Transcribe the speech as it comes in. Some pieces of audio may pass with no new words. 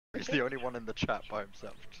He's the only one in the chat by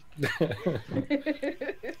himself.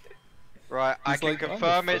 Right, I can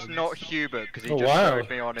confirm it's not Hubert because he just showed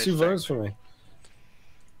me on his 2 thing. votes for me.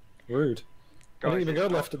 Rude. I didn't even go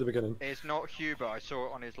left at the beginning. It's not Hubert, I saw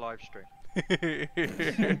it on his live stream.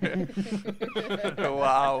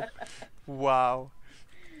 Wow. Wow.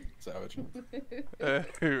 Savage.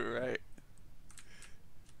 Right.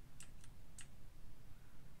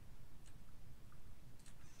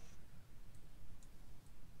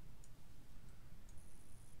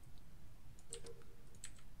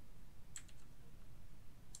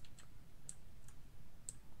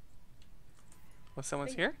 Well,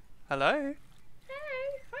 someone's here? Hello? Hey,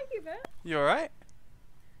 hi Hubert. You alright?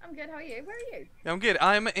 I'm good, how are you? Where are you? I'm good.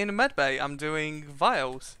 I'm in a medbay. I'm doing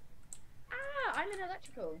vials. Ah, I'm in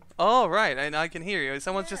electrical. Oh, right. And I can hear you.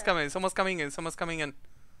 Someone's just Yeah. coming. Someone's coming in. Someone's coming in.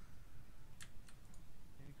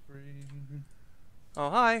 Oh,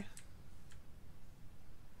 hi.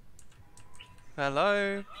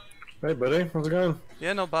 Hello. Hey buddy, how's it going?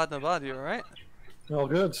 Yeah, not bad, not bad. You alright? All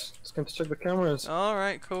good. Just going to check the cameras.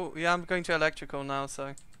 Alright, cool. Yeah, I'm going to electrical now,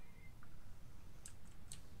 so.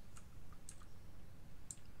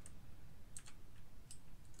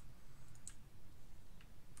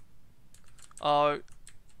 Oh,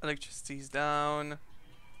 electricity's down.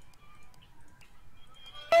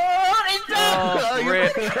 Oh,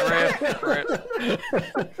 rip.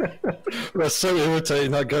 That's so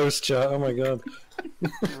irritating, that ghost chat, oh my god.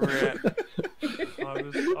 Rip. I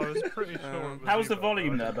was pretty sure. How's the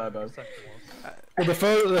volume there, Bobo? Well, the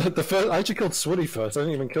first, I actually killed Swiddy first, I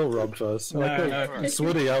didn't even kill Rob first. I killed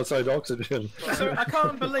Swiddy outside Oxygen. So I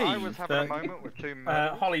can't I believe was having a moment with 2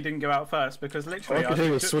 Holly didn't go out first because All literally I could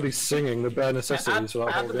hear was Swiddy singing the bare necessities for that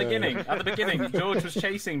at whole the game. beginning, George was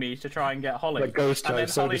chasing me to try and get Holly, That ghost and chat then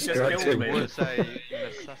is so Holly just distracting. killed It me. was a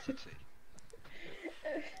necessity.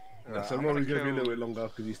 So Rory's going to be a little bit longer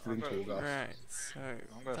because he's still into that. Right, so.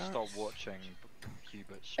 I'm going to stop watching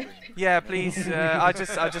Hubert's stream. Yeah, please. I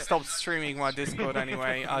just stopped streaming my Discord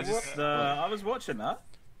anyway. I was watching that.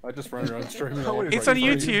 I just ran around streaming. It's on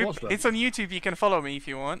YouTube. It's on YouTube. You can follow me if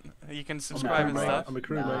you want. You can subscribe and stuff. I'm a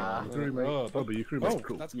crewmate. I'm a crewmate. Oh, Bobby, you crewmate.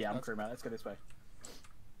 Cool. Yeah, I'm crewmate. Let's go this way.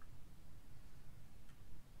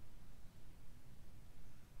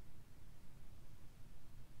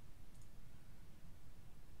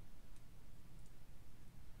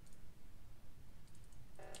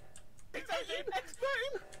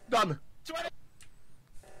 Done.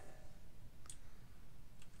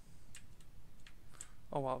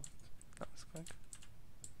 Oh wow, that was quick.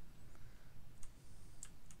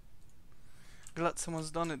 Glad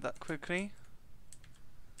someone's done it that quickly.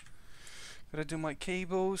 Gotta do my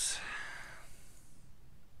cables.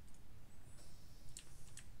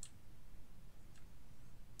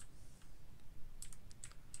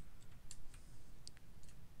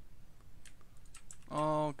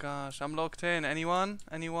 Oh gosh, I'm locked in. Anyone?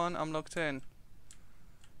 Anyone? I'm locked in.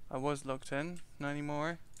 I was locked in. Not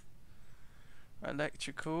anymore.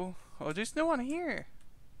 Electrical. Oh, there's no one here.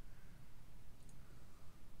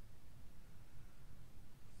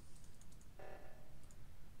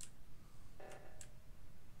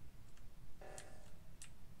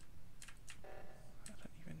 I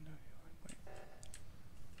don't even know who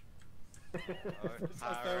I'm with.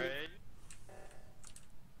 Harry.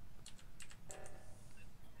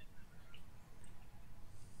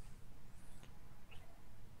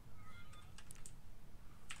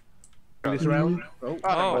 This round.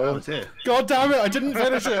 Oh. It's here. God damn it, I didn't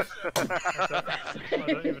finish it! I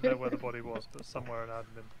don't even know where the body was, but somewhere in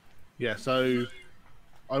admin. Yeah, so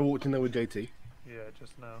I walked in there with JT. Yeah,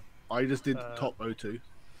 just now. I just did top O2.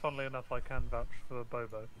 Funnily enough, I can vouch for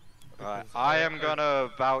Bobo. Right, I am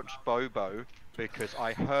gonna vouch Bobo because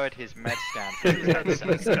I heard his med scan through his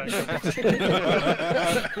headset.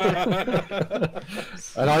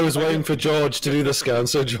 And I was waiting for George to do the scan,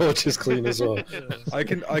 so George is clean as well. I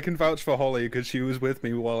can vouch for Holly because she was with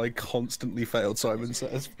me while I constantly failed Simon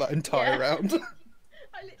Says that entire round.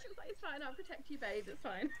 I literally was like, it's fine, I'll protect you, babe, it's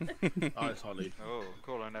fine. Oh, it's Holly. Oh,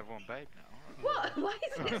 calling everyone babe now. What? Why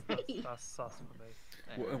is it me? That's sus for me.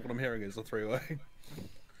 What I'm hearing is a 3-way.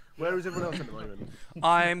 Where is everyone else at the moment?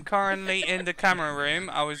 I'm currently in the camera room.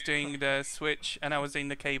 I was doing the switch and I was doing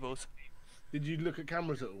the cables. Did you look at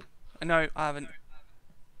cameras at all? No, I haven't.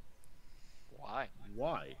 Why?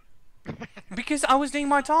 Why? Because I was doing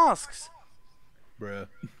my tasks. Bruh.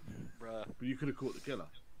 Bruh. But you could have caught the killer.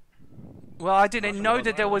 Well, I didn't know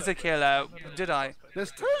that there was a killer, did I?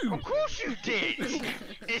 There's 2! Of course you did!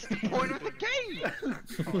 It's the point of the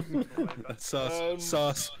game! That's sus.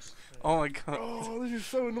 Sus. Oh my god. Oh, this is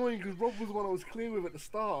so annoying because Rob was the one I was clear with at the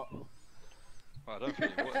start. Well, I don't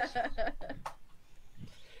think it was.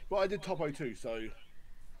 But I did top 02, so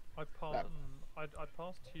I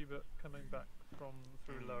passed Hubert coming back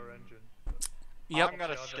through lower engine. Yep. I'm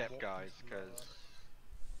gonna Obviously, I skip, then guys, walked into,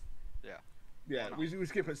 because yeah, we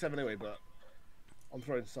skip at 7 anyway. But I'm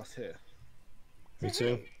throwing sus here. Me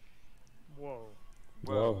too. Whoa.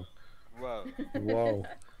 Whoa. whoa, Whoa.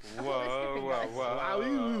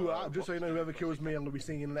 whoa. Wow, just so you know, whoever kills me, I'm gonna be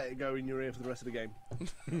singing "Let It Go" in your ear for the rest of the game.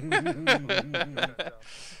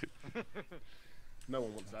 No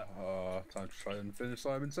one wants that. Time to try and finish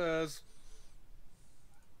Simon Says.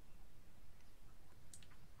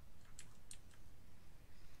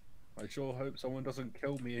 I sure hope someone doesn't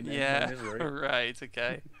kill me in my Yeah. misery. Right.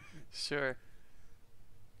 Okay. Sure.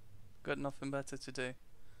 Got nothing better to do.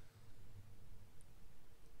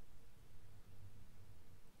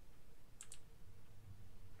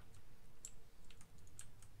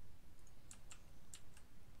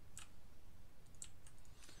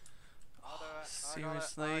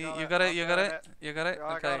 Seriously, you got it. You got it. You got it.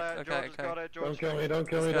 I Okay. got it. Okay. George has got Okay. it. George Don't kill me, got don't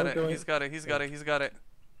kill He's me, got don't kill it. me. He's got it. He's got it. He's got it.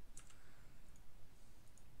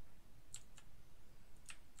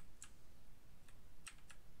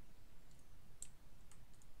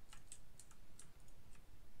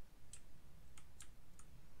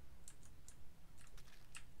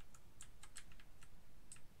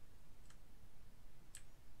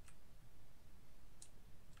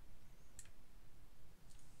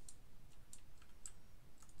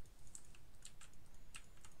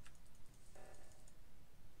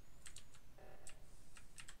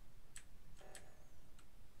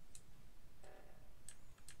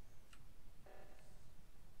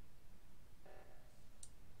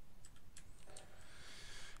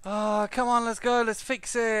 Oh, come on, let's go. Let's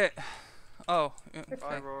fix it. Oh, yeah,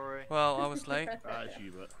 Bye, okay. Rory. Well, I was late. That's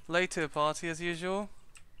Hubert. Late to the party as usual.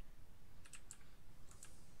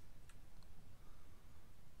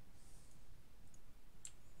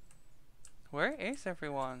 Where is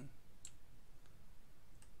everyone?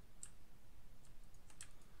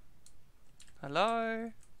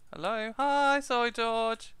 Hello? Hello? Hi, sorry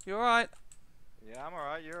George. You alright? Yeah, I'm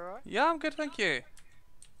alright. You're alright. Yeah, I'm good, thank you.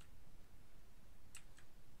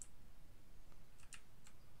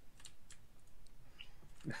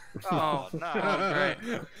 Oh, no. Oh,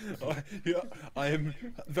 great. Yeah, I am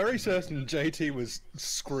very certain JT was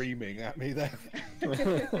screaming at me there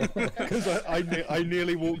because I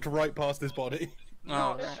nearly walked right past his body. Oh,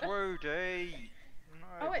 Not Swoody. No,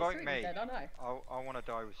 Oh wait, vote Swoody me. dead. Oh no. I want to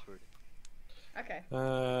die with Swoody. Okay.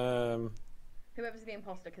 Whoever's the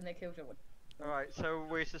imposter, can they kill George? Alright, so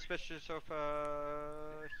we're suspicious of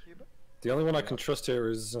Hubert? The only one I can trust here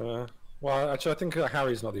is, well, actually, I think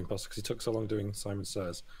Harry's not the imposter because he took so long doing Simon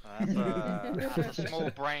Says. That's a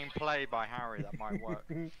small brain play by Harry that might work.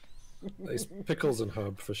 It's Pickles and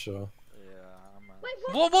Herb for sure. Yeah, I'm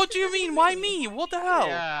Wait, What do you mean? Why me? What the hell?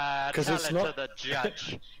 Yeah, 'Cause tell it's it not- to the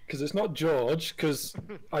judge. Because it's not George, because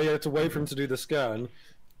I had to wait for him to do the scan.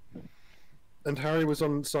 And Harry was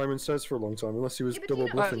on Simon Says for a long time, unless he was Yeah, but do double you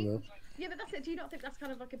not bluffing think- there. Yeah, but that's it. Do you not think that's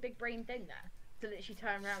kind of like a big brain thing there? To literally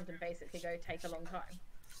turn around and basically go take a long time.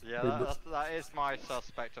 Yeah, that is my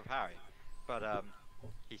suspect of Harry. But,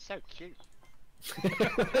 he's so cute.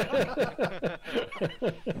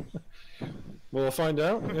 We'll find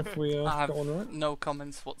out if we I got have one right. no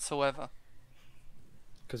comments whatsoever.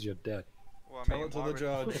 Because you're dead. Well, I Tell mean, it to why the would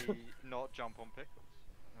judge. he not jump on Pickles?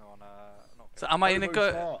 On, not So Pickles. am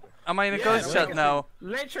I in a ghost chat now?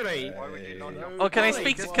 Literally. Why would you not jump Oh, can I Ollie,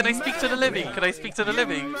 speak? just Can I speak to the living? Can I speak to the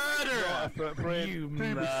living? Murderer! You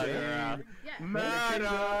murderer! Yeah. Murder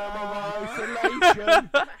of isolation!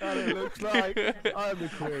 And it looks like I'm the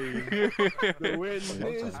queen. The wind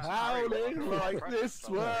is howling like this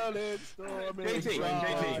swirling stormy JT,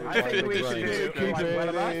 tide. I think we should Right. do Keep like it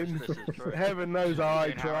whatever. in. This is true. Heaven knows I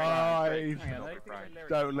Me and Harry tried. Hang on, let me find it.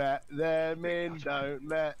 Don't let them in, don't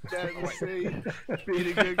let them see. Being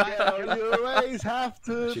a good girl, you always have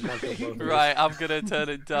to She can't kill both of us. Right, I'm gonna turn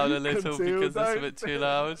it down a little Conceal, because it's a don't. bit too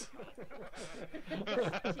loud.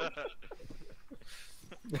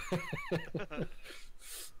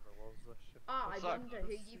 Ah, I So- wonder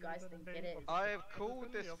who you guys think it is. I have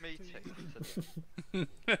called this meeting to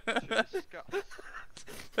discuss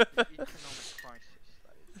the economic crisis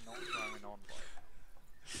that is not going on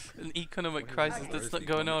right An economic crisis that's not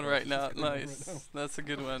going on right now. Nice, that's a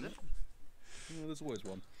good one. Yeah, there's always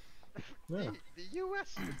one. Yeah. The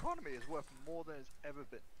US economy is worth more than it's ever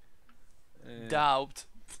been. Doubt.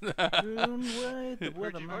 Soon way the Who'd you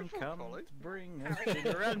vote weatherman for, comes Colin? to bring us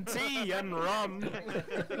sugar and tea and rum.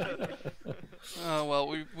 Oh well,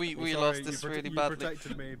 we Sorry, lost this really you badly.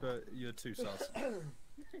 protected me, but you're too sus.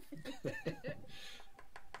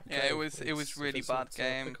 Yeah, it was really If bad it's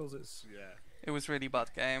game. Pickles, it's... Yeah. It was really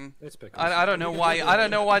bad game. It's Pickles. I don't know why. I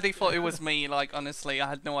don't know why they thought it was me. Like honestly, I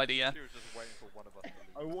had no idea. She was just waiting for one of us to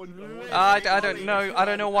leave. I wonder. I don't know. I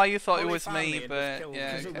don't know why you thought it was Holly me, found me and but just killed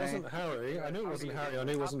yeah. me. Because it Okay. wasn't Harry. I knew it wasn't Harry. I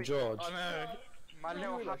knew it wasn't George. I know. My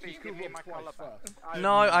little She's hubby, still give me got my twice colour back. first.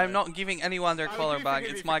 No, I'm not giving anyone their I color do back.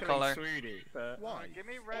 forgive It's you my for killing color. Sweetie, but Why? Give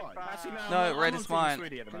me red Why? back. actually no. No, I'm red on is Team mine.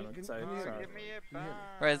 Sweetie at the moment, so No, sorry. Give me it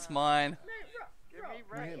back. Red's mine. No, Give Rob, me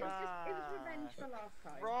Rob, red it was back. just, it was revenge for last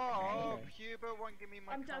time. Rob, okay? Hubert won't give me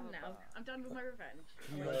my I'm done colour now. back. I'm done with my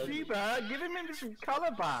revenge. Sheba, give him some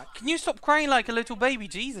colour back. Can you stop crying like a little baby?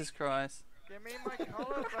 Jesus Christ. Give me my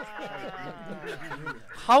colour back.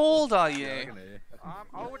 How old are you? I'm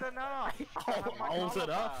old enough. to have my Old colour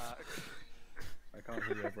enough? back. I can't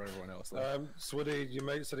hear over everyone else. Though. Swiddy, your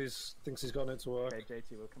mate said thinks he's gotten it to work. Okay,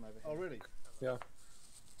 JT will come over here. Oh really? Yeah.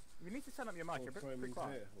 You need to turn up your mic. You're Or pretty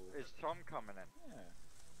quiet. here, or- Is Tom coming in? Yeah.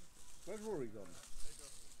 Where's Rory gone?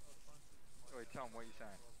 Wait, Tom, what are you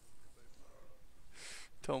saying?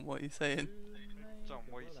 Tom, what are you saying? Tom,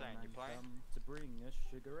 what are you saying? You playing? To bring us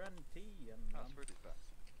sugar and tea and That's really bad.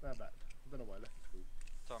 They're back. I don't know why I left school.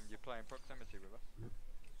 Tom, you playing proximity with us?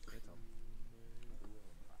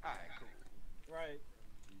 Alright, cool. Right.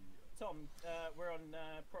 Tom, we're on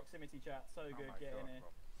proximity chat. So Oh good, my get God, in here.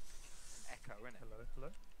 Rob. An echo, innit? Hello, hello.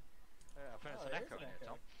 Yeah, I think it's Oh, an it echo is in an here,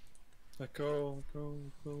 echo. Tom.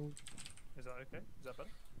 Go. Is that okay? Is that better?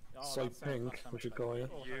 Oh, So that sounds- pink, that sounds would you better. call you?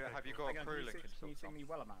 Oh, You, okay, have you cool. got a Hang on, crew can link you installed, Can you Tom? sing me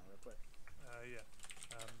well amount real quick? Yeah.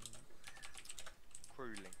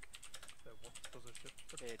 Crew link. So what does it ship?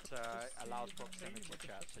 It allows proximity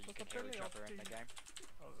chat so you can hear each other in the game.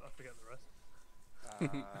 Oh, I forget the rest.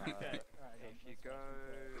 Okay. If you go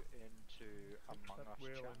into Among That Us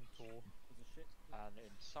wheel chat, and Tor. and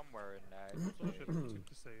in somewhere in there, What's the ship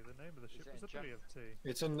to see? The name of the ship it is in Ability of Tea.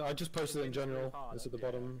 It's in. I just posted it in general. It's at the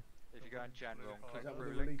bottom. if you go in general and click Is that the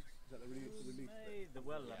crew release? link, Is that the release? May the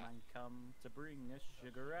Wellerman come to bring us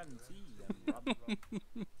sugar and tea and rum. To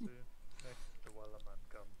next the Wellerman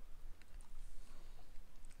come.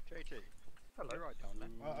 JT, Hello. you're right down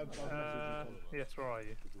there. Yes, where are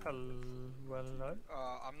you? Hello.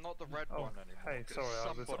 I'm not the red Oh, one anymore. hey, 'cause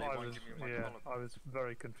sorry, somebody I won't was, give me my yeah, colour I was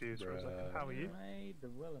very confused for a second. How are you? May the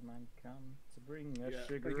Wellerman come to bring us Yeah.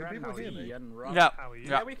 sugar Wait, can and people hear tea me? and rum. Yeah. How are you?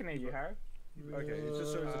 Yeah, we can hear you, Harry. Okay, it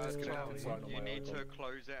just shows a disconnected Tom, sign on You my need to iPhone.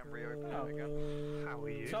 close it and reopen Oh. it again. How are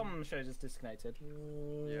you? Tom shows us disconnected.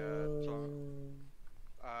 Yeah, Tom.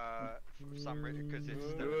 For some reason, because it's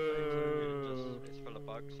still updated, it's full of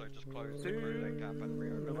bugs, so just close the crew link app and The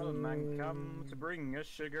reopen it. Wellerman come to bring us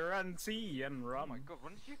sugar and tea and Oh rum. my god,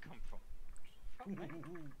 where did you come from? Fuck me.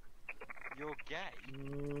 You're gay.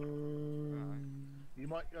 You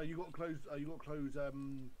might. You got to close. You got to close.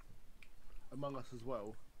 Among Us as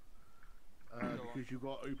well. Because you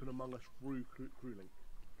got open Among Us crew link.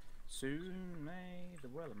 Soon may the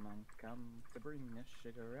Wellerman come to bring us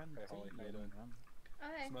sugar and Hey, tea Holly, how you and doing? rum.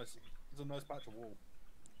 Okay. It's nice. It's a nice patch of wall.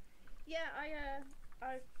 Yeah,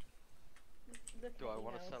 I look Do I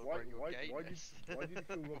want to emails. celebrate your Why did gayness? you kill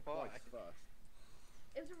Rob Why? twice first?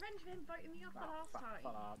 It was revenge for him voting me off the last time.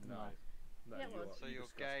 No. No, Yeah, you well, are- So you you're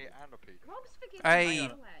disgusting. gay and a pedophile. Rob's forgiven Hey, me,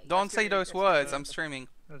 by the way. Don't say those words. I'm streaming.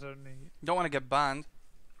 There's only. Don't want to get banned.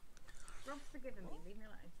 Rob's forgiven me. Leave me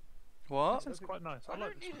alone. What? This is quite nice. I I like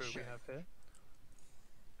don't the need a screw we shit. have here.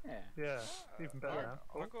 Yeah. Yeah, even better now.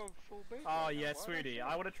 I got a full beard. Oh right yeah, now, why Sweetie. don't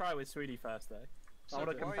I you? want to try with Sweetie first though. So I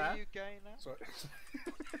want to why compare. are you gay now? So,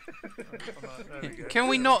 There we go. Can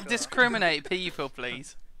we not discriminate people,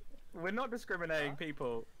 please? We're not discriminating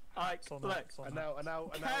people. It's on Look, that, it's on And that. now,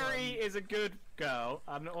 Carrie is a good girl,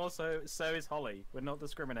 and also so is Holly. We're not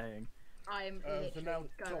discriminating. I am so literally now,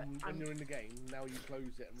 gonna. Tom, when you're in the game, now you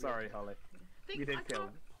close it. And Sorry, reopen Holly. think you did I kill can't,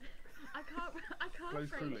 him. I can't Close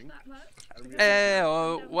phrase cooling. that much. it and reopen Hey, it.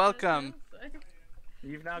 oh, welcome.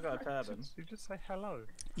 You've now got a turban. Did you just say hello?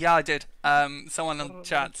 Yeah, I did. Someone What on about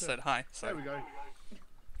chat that? said hi. There we So go.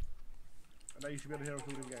 And now you should be able to hear us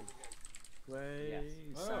all in the game. Way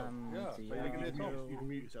Oh, Sam yeah. to So you can, you. you can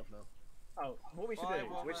mute yourself now. Oh, what we should Why do?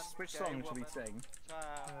 woman, Which gay song should we woman. sing?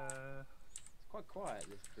 It's quite quiet,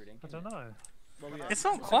 this recruiting. I don't know. Well, yeah. it's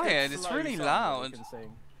not quiet. It's Slow really song that we loud. can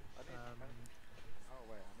sing. Oh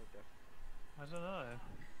wait, I need to. I don't know.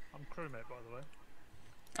 I'm crewmate, by the way.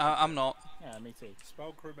 I'm not. Yeah, me too.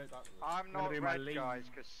 spell crewmate that. I'm gonna not do my red, lead. guys,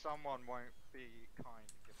 because someone won't be kind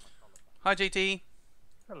to give my colour back. Hi, GT.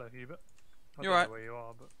 Hello, Hubert. I You're don't right. know where you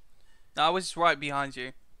are, but I was right behind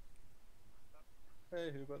you.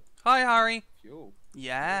 Hey, Hubert. Hi, Harry. Fuel.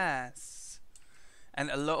 Yes. And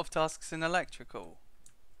a lot of tasks in electrical.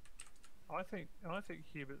 I think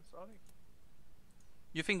Hubert's. I think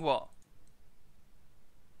You think what?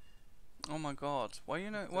 Oh my God. Why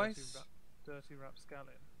you know? Why? dirty dirty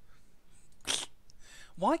rapscallion.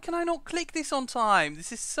 Why can I not click this on time?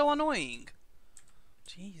 This is so annoying.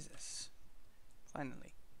 Jesus.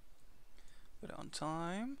 Finally. Put it on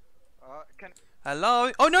time. Can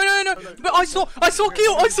Hello? Oh no no no! But I saw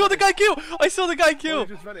kill! I saw the guy kill! I saw the guy kill!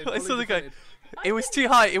 I saw the guy. It was too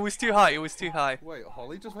high, it was too high, it was too high. Wait,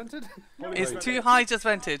 Holly just vented? It's too high just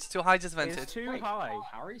vented, too high just vented. It's too high.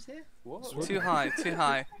 Harry's here? What? Too high, too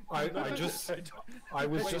high. I was just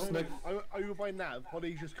Are you by Nav?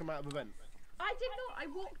 Holly's just come out of event. I did not. I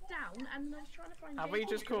walked down and I was trying to find. Have Jacob we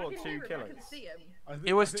just because I called couldn't two hear him, I killers? couldn't see him.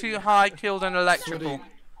 It was too high, killed an electrical.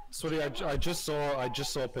 Sweetie, I just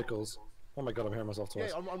saw Pickles. Oh my god, I'm hearing myself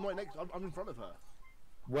twice. Yeah, I'm right next. I'm in front of her.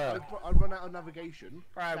 Where? I've run out of navigation.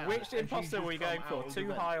 Right, down, which and she's imposter are we just come going for? out of Too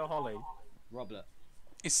event. high or Holly? Roblet.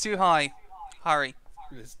 It's too high. Harry.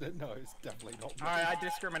 No, it's definitely not. me. Alright, I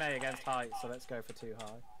discriminate against height, so let's go for too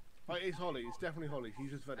high. It's Holly. It's definitely Holly.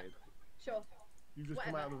 She's just vented. Sure. You just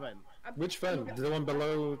come out of event. Which vent? The one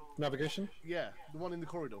below navigation? Yeah, the one in the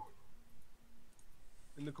corridor.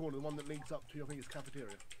 In the corner, the one that links up to I think it's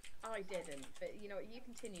cafeteria. I didn't, but you know what? You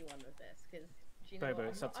continue on with this because you know Bobo,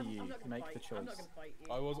 what? it's up to you. I'm not gonna Make fight. the choice. I'm not gonna fight you.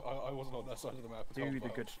 I wasn't on that side of the map. Do the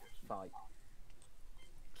good fight.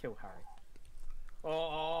 Kill Harry.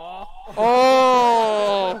 Oh!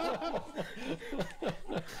 Oh!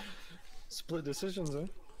 Split decisions, eh?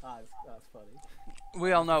 That's funny.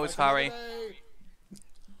 We all know it's Harry.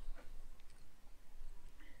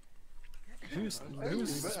 Whose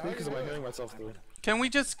speakers am I hearing myself through? Can we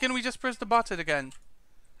just press the button again?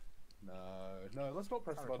 No, let's not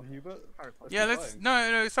press the button, Hubert. Yeah, let's.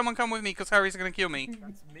 No, someone come with me because Harry's gonna kill me.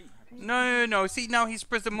 That's me. No. See, now he's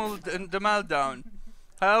pressed the meltdown.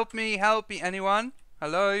 Help me, anyone?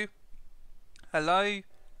 Hello? Hello,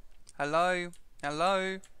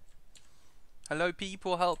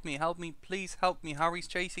 people, help me, please help me. Harry's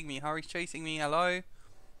chasing me, hello?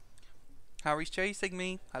 Harry's chasing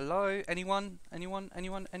me, hello? Anyone?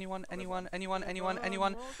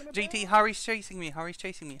 GT, Harry's chasing me, come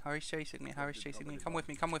with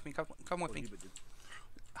me.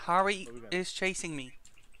 Harry is chasing me.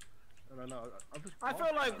 No, I feel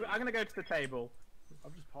like I'm gonna go to the table.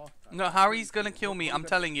 I've just passed that. No, Harry's gonna kill me, I'm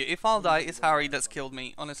telling you. If I'll die, it's Harry that's killed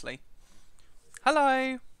me, honestly.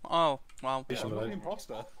 Hello? Oh, well. I'm not the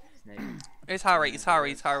imposter. It's Harry. Look,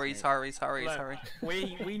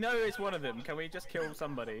 we know it's one of them. Can we just kill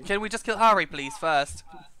somebody? Can we just kill Harry, please, first?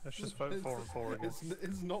 Let's just vote 4 and 4 again.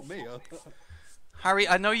 It's not me. Harry,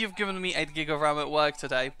 I know you've given me 8 gig of RAM at work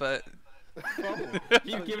today, but...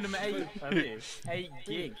 You've given him 8, have you? 8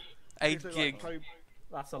 gig. 8 gig.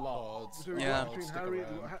 That's a lot. Yeah.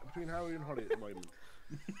 Between Harry and Holly at the moment.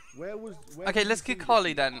 Where Okay, did let's you see kick him?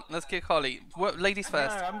 Holly then. Let's kick Holly. Ladies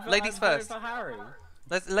first. No, I'm Ladies voting first. for Harry.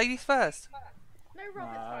 Ladies first. No, Rob,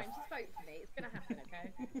 it's fine. Just vote for me. It's gonna happen, okay?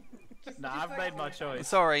 Nah, I've made my choice.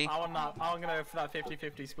 Sorry. I'm gonna go for that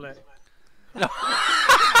 50-50 split.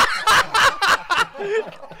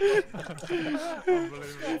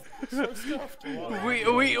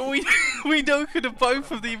 We know who the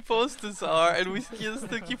both of the imposters are, and we still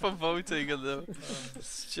keep on voting on them.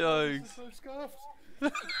 It's jokes. So scuffed. You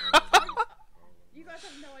guys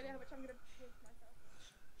have no idea how much I'm gonna piss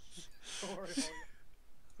myself.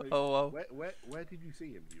 Oh wow. Where did you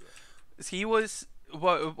see him? He was.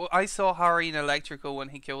 Well, I saw Harry in electrical when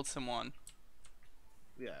he killed someone.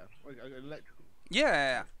 Yeah, like electrical.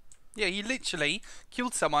 Yeah. Yeah, he literally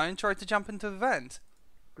killed someone and tried to jump into the vent.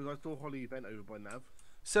 Because I saw Holly vent over by Nav.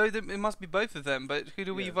 So it must be both of them, but who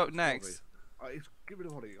do we Yeah, vote it's next? Give it to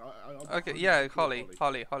Holly. Okay, yeah, Holly.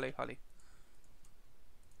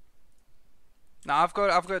 Now I've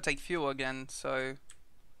got to take fuel again, so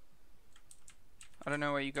I don't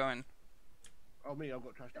know where you're going. Oh, me, I've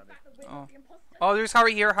got trash The down there. fact that we're Oh. not the imposter. Oh, there's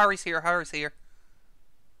Harry here. Harry's here.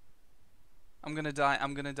 I'm gonna die.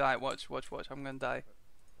 Watch. I'm gonna die.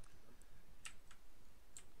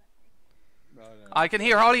 No. I can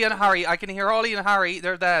hear Holly and Harry.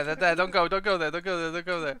 They're there. Don't go there. Don't go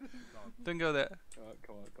there.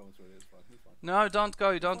 Come on, sweetie, it's fine. No, don't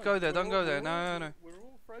go there. No. We're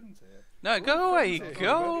all friends here. No, go away.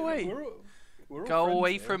 We're all Go friends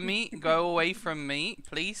away here. from me. Go away from me.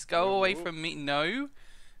 Please go away from me. No.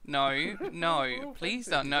 Please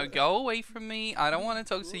don't. No, go away from me. I don't want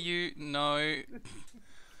to talk to you. No.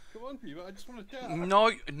 Come on, Hubert, I just want to chat.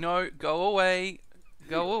 No. Go away.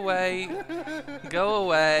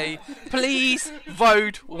 Please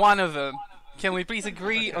vote one of them. Can we please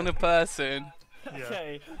agree on a person? Yeah.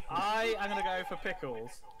 Okay, I'm gonna go for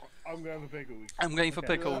Pickles. I'm going for Pickles. I'm going for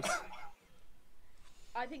Pickles.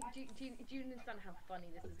 I think. Do you understand how funny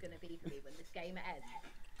this is gonna be for me when this game ends?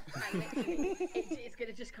 And literally, it's going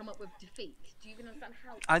to just come up with defeat. Do you even understand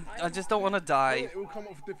how? I just don't want to die. It will come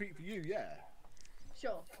up with defeat for you, yeah.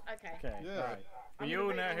 Sure. Okay. Okay, Yeah. right. I'm We gonna all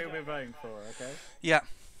vote know on who Joe. we're voting for, okay? Yeah.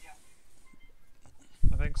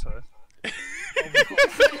 I think so.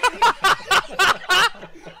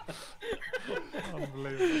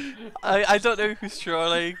 Unbelievable. I don't know who's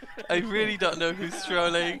trolling. I really don't know who's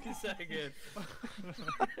trolling. Second. Oh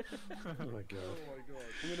my god. Oh my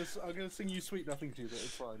god. I'm gonna sing you "Sweet Nothing" to you, but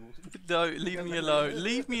it's fine. No, leave me alone.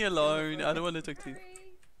 Leave me alone. I don't want to talk to you.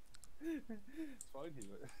 Harry. It's fine,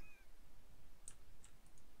 Hubert.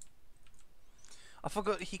 I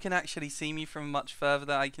forgot he can actually see me from much further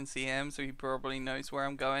than I can see him, so he probably knows where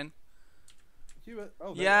I'm going. Hubert.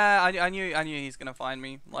 Oh, there Yeah, I knew he's gonna find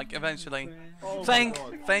me, like eventually. Oh my Thank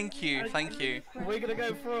God. you. We're gonna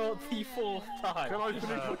go for the fourth time. Can I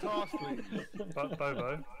finish your task, please? But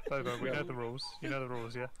Bobo, we know the rules. You know the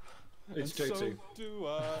rules, yeah? It's And JT. so do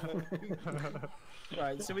I.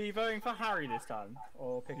 Right, so are you voting for Harry this time?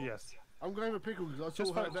 Or Pickles? Yes. I'm going with Pickle because I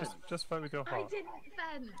Just saw her vote, vent. just vote with your I heart. didn't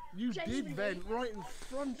vent. You Genuinely. did vent right in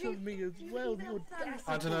front of me as well. You You're understand.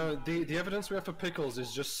 I don't know. The evidence we have for Pickles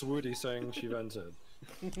is just Swoody saying she vented.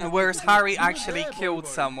 And whereas Harry were actually there, killed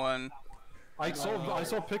Bobo. someone. I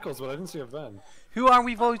saw Pickles, but I didn't see a vent. Who are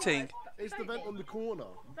we voting? It's the vent on the corner.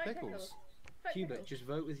 Vote Pickles. Vote Hubert, Pickles. just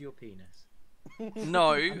vote with your penis.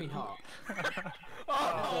 No. I mean heart.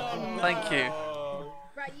 Thank you.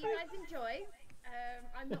 Right, you guys enjoy.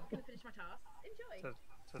 I'm not going to finish my task. Enjoy.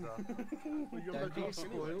 Ta-da. Well, you're Don't be a not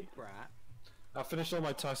spoiled. spoiled brat. I finished all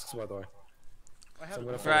my tasks, by the way. I So I'm have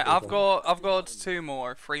gonna Right, follow I've got 3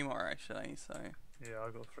 more actually. So Yeah,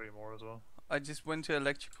 I got 3 more as well. I just went to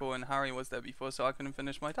electrical and Harry was there before, so I couldn't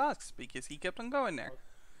finish my tasks because he kept on going there.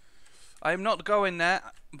 I am not going there,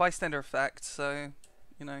 bystander effect. So,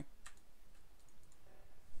 you know.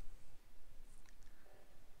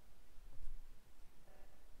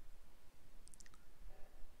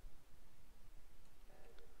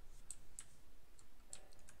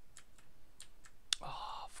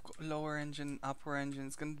 Oh, I've got lower engine, upper engine.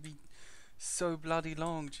 It's gonna be so bloody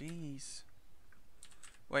long. Jeez.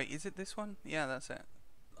 Wait, is it this one? Yeah, that's it.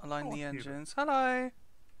 Align Oh, the Hubert. engines. Hello.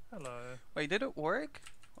 Hello. Wait, did it work?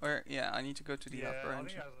 Or yeah, I need to go to the Yeah, upper I think,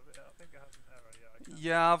 engine. I think it has an error. Yeah, I can.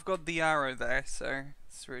 Yeah, I've got the arrow there, so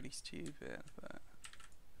it's really stupid. But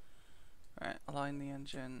right, align the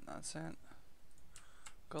engine. That's it.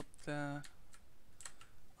 Got the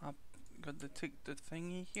got the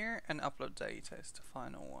thingy here, and upload data is the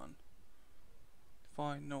final one.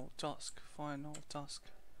 Final task. Final task.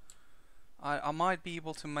 I might be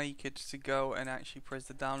able to make it to go and actually press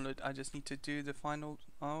the download. I just need to do the final.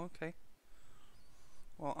 Oh, okay.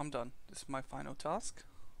 Well, I'm done. This is my final task.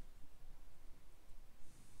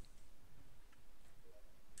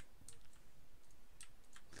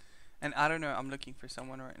 And I don't know, I'm looking for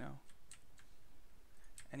someone right now.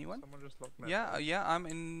 Anyone? Someone just locked me. Yeah, yeah, I'm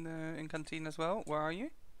in canteen as well. Where are you?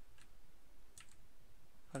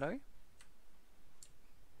 Hello?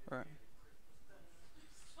 Right.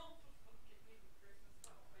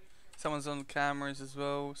 Someone's on cameras as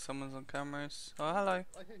well. Someone's on cameras. Oh, hello.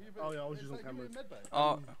 Oh yeah, I was just on camera.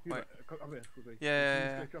 Oh, Hubert, wait. come here, quickly. Yeah, yeah, There's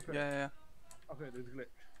yeah, a glitch up yeah, here. yeah. Okay, there's a glitch.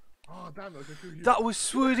 Oh damn it! I can shoot you. That was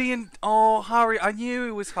Swoody and oh, Harry. I knew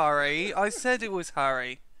it was Harry. I said it was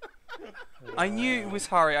Harry. I knew it was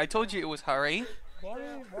Harry. I told you it was Harry. Why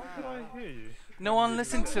could I hear you? No one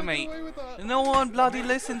listened to me. No one bloody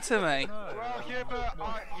listened to me. Well, Hubert,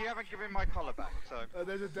 you haven't given my collar back, so.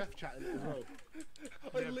 There's a death chat in it as well.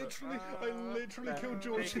 I literally killed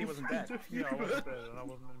George. He wasn't dead. Yeah, I wasn't dead and I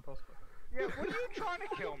wasn't an imposter. Yeah, were you trying to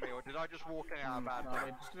kill me, or did I just walk in out of bad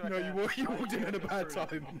time? No, you walked in at a bad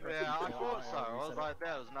time. Yeah, I thought so. I was like,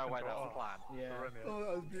 there's no way that was planned. Yeah. Romeo. Oh,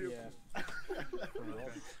 that was beautiful.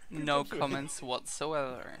 Yeah. No comments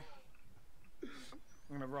whatsoever. I'm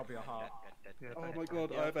gonna rob your heart. Yeah, Oh thank my you.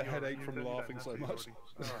 god, I have a headache You from don't laughing have so to, much.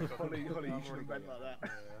 you've already- Holly, you shouldn't have been like that.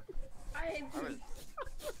 I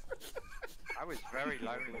I was very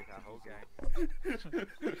lonely that whole game.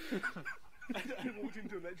 I walked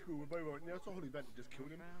into electrical with Bobo and I saw Holly Bent and just killed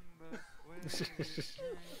him.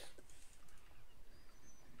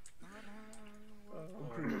 I'm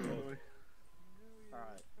pretty good, by the way.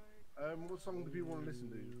 Alright. What song do people want to listen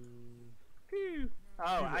to? Phew.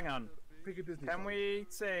 Oh, hang on. Pick a Disney Can song. we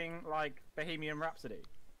sing like Bohemian Rhapsody?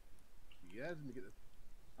 Yeah, let me get this.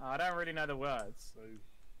 I don't really know the words. So,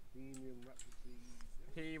 Bohemian Rhapsody.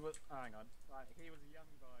 He was. Oh, hang on. Right, he was a young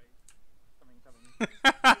boy.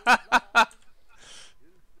 Something.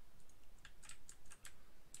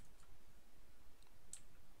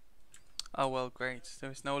 Oh well, great.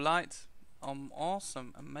 There's no light.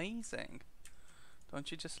 Awesome, amazing. Don't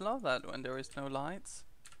you just love that when there is no lights?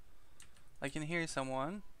 I can hear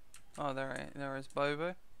someone. Oh, there is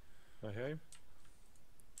Bobo. Okay.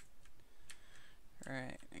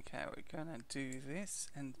 Right, okay, we're gonna do this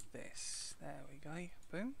and this. There we go.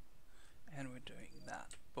 Boom. And we're doing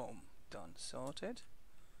that. Boom. Done. Sorted.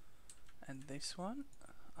 And this one.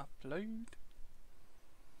 Upload.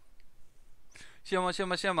 Siema,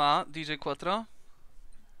 siema, siema. DJ Quattro.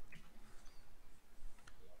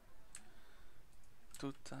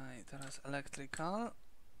 Tutaj teraz electrical.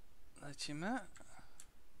 Lecimy.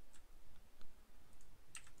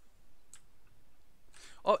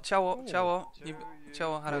 O, ciało, ciało,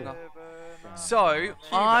 ciało Harry'ego. So,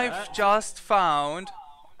 I've just found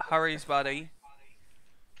Harry's body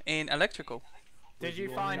in electrical. Did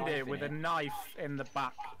you find it with a knife in the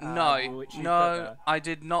back? No, which you put no, there? I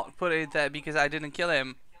did not put it there because I didn't kill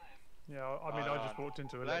him. Yeah, I mean, I just walked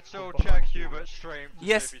into it. Let's all check Hubert's stream. to see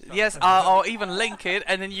Yes, if he's yes, done I'll even link it,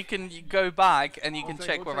 and then you can go back and you can Also-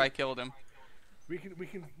 check also- whether I killed him. We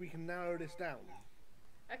can narrow this down.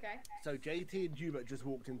 Okay. So JT and Hubert just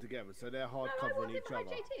walked in together, so they're hard No, I covering walked in each behind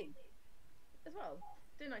other. JT as well.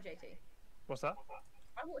 Didn't I, JT? What's that?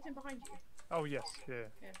 I walked in behind you. Oh yes, yeah.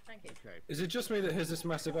 Yeah, thank you. Okay, Is it just me that hears this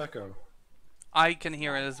massive echo? I can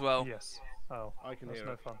hear it as well, Yes. Oh, I can that's hear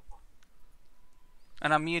no it. fun.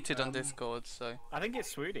 and I'm muted on Discord, so. I think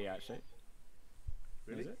it's Swoody actually.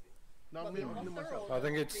 Really? Is it? No, What, me, the me imposter myself. or I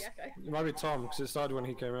think the it's echo? it might be Tom because it started when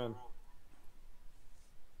he came in.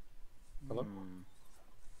 Hello.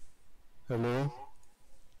 Hello.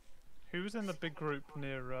 Who was in the big group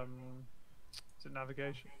near is it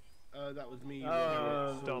navigation? That was me,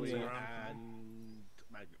 dancing Zoe, around. and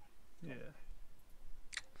Magnet. Yeah.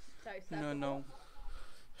 So, No, no.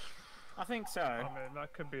 I think so. I mean,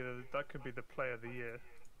 that could be the play of the year.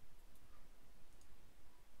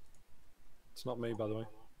 It's not me, by the way.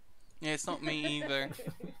 Yeah, it's not me either.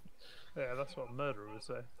 Yeah, that's what murderer would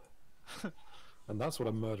say. And that's what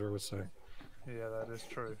a murderer would say. Yeah, that is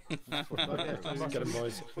true. Get him,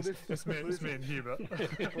 boys. For this, It's me and Hubert.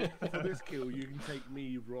 for this kill, you can take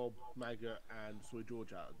me, Rob, Maggot, and Soy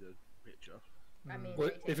George out of the picture. I mean, Well,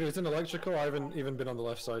 JT. if it was in electrical, I haven't even been on the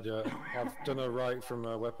left side yet. I've done a right from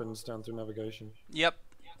weapons down through navigation. Yep,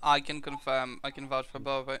 I can confirm. I can vouch for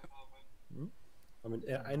both of it. I mean,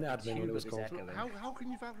 in admin when it was called. So how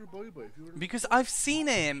can you vouch for Bobo if you were? Because I've seen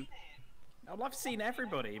him. Well, I've seen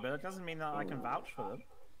everybody, but it doesn't mean that I can vouch for them.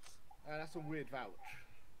 That's a weird vouch.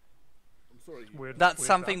 I'm sorry. Weird, That's weird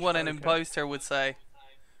something vouch. what an Okay. imposter would say.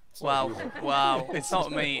 It's Wow, not you. wow, it's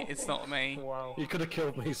not me. It's not me. Wow. You could have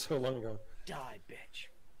killed me so long ago. Die, bitch.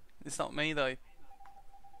 It's not me though.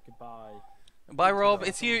 Goodbye. Bye, Rob.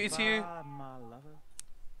 It's you. It's you. Goodbye, my lover.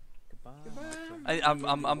 Goodbye. my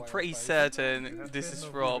friend. I'm pretty certain this is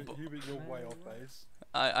Rob. Hubert, you're way off base.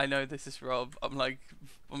 I know this is Rob. I'm like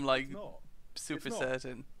It's not. super not.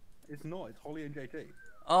 certain. It's not. It's Holly and JT.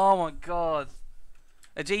 Oh my god.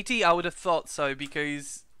 A JT, I would have thought so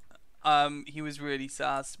because he was really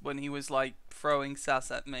sass when he was like throwing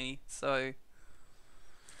sass at me. So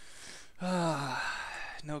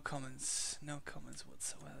no comments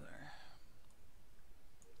whatsoever.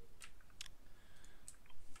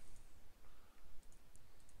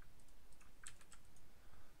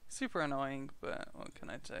 Super annoying, but what can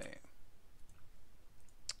I do?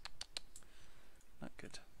 Not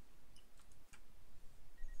good.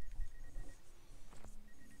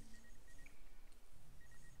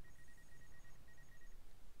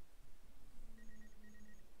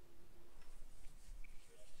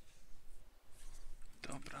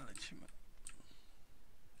 Dobra, lecimy.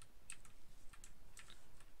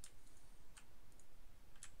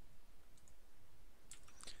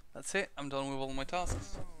 That's it. I'm done with all my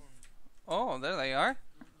tasks. Oh, there they are.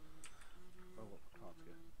 Oh, what cards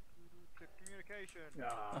here? Good communication.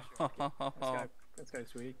 Let's go,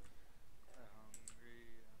 sweetie.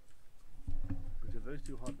 Because if those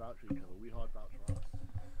two hard vouch for each other, we hard vouch for us.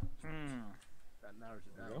 Hmm. That narrows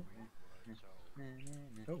it down.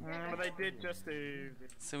 But they did just do.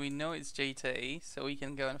 So we know it's GT, so we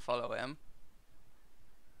can go and follow him.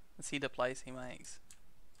 And see the plays he makes.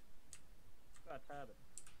 That turban.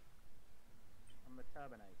 I'm the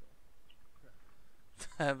Turbinator.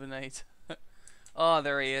 Terminate. Oh,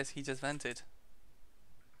 there he is. He just vented.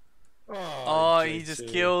 Oh, Oh, he JT. just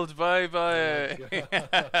killed Bobo. What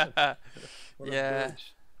a Yeah.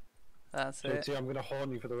 bitch. That's it. JT, I'm gonna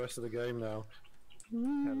horn you for the rest of the game now.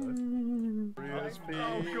 Hello.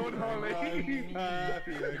 Oh, God, Holly!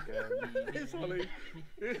 It's Holly!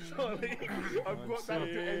 It's Holly! I've got down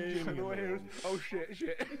to engine and all I hear is, oh shit,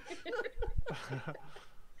 shit.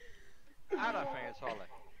 I don't think it's Holly.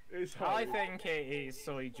 It's I Holly. think it is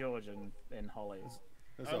Soy George in Holly.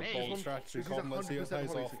 There's Oh, a me? bold strategy, This is Colin. Let's see what 100% pays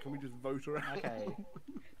Holly, off. so can we just vote her out? Okay.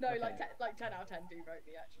 No, Okay. like 10 out of 10 do vote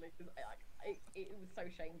me actually, because it was so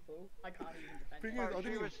shameful. I can't even defend Thing it. is, I Bro, she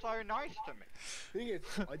didn't was so nice to me. Thing is,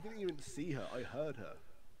 I didn't even see her. I heard her.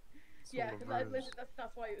 It's Yeah, all a because ruse.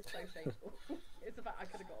 that's why it was so shameful. It's about I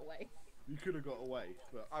could have got away. You could have got away,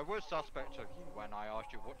 but I was suspect of you when I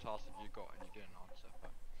asked you what task have you got and you didn't answer.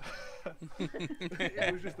 But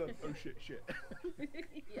it was just a oh shit.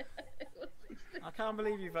 Yeah, it was. I can't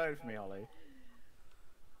believe you voted for me, Ollie.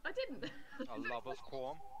 I didn't. a lover's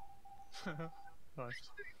qualm. Nice.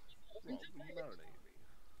 What, were you marinating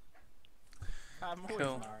me? I'm always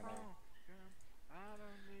Cool. marinated.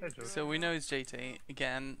 Hey, George. So we know it's JT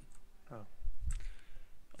again. Oh.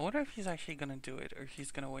 I wonder if he's actually gonna do it, or if he's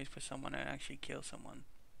gonna wait for someone and actually kill someone.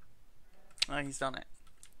 Oh, he's done it.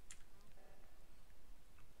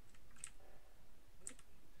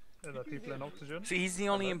 Are there people in oxygen? So he's the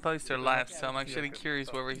only imposter left, so I'm actually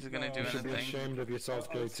curious whether he's gonna do You should be anything. ashamed of yourself,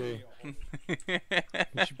 JT.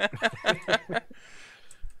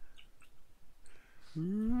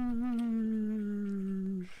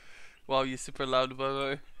 Wow, you're super loud,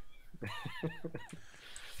 Bobo.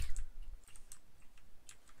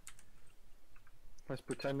 Nice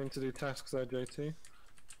pretending to do tasks there, JT.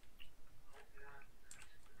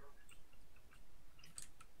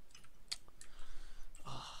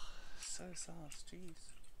 So sauce, jeez.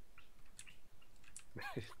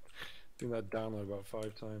 Doing that download about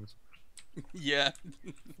 5 times. Yeah.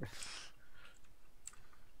 Come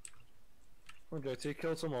on, JT,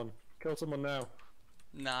 kill someone. Kill someone now.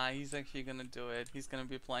 Nah, he's actually gonna do it. He's gonna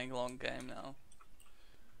be playing a long game now.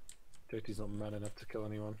 JT's not man enough to kill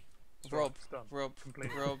anyone. Rob, It's done. Rob,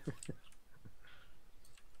 Complete. Rob.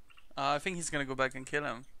 I think he's gonna go back and kill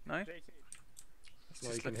him. No? JT. Let's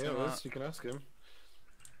Well, you just can lift hear him us. up. You can ask him.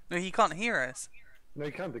 No, he can't hear us. No,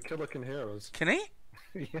 you can. The killer can hear us. Can he?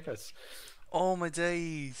 Yes. Oh my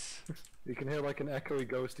days. You can hear like an echoey,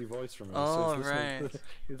 ghosty voice from us. Oh, he's listening right. to-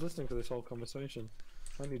 he's listening to this whole conversation.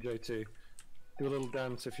 Only JT. Do a little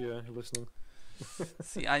dance if you're listening.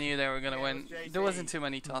 See, I knew they were gonna Yeah, win. it was There wasn't JT. too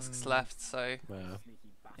many tasks left, so Yeah. Sneaky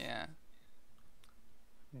bastard. yeah.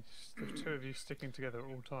 The two of you sticking together at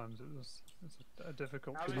all times, it's a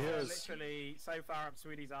difficult I was Can you hear us? literally so far up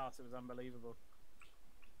Sweetie's arse, it was unbelievable.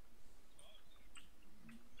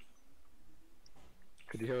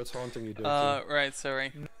 Could you hear us haunting you, JT? Right,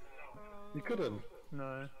 sorry. You couldn't.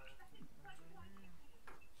 No.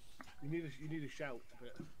 You need a shout a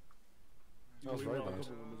bit. That was very bad. As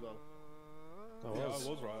well. I Yeah, I was.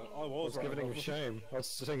 was right. I I was was right. giving him shame. I was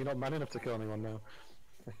saying you're not man enough to kill anyone now.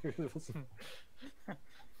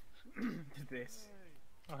 This.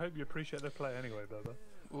 I hope you appreciate the play anyway, Bobo.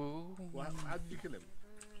 Ooh. Well, how did you kill him?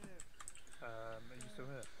 Are you still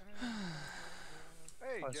here?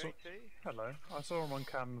 Hey, I saw- JT. Hello. I saw him on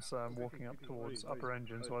cams walking up towards upper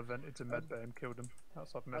engine, so I vented to medbay and killed him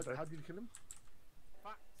outside medbay. How did you kill him?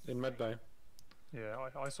 In medbay. Yeah,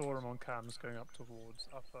 I saw him on cams going up towards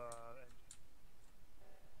upper engine.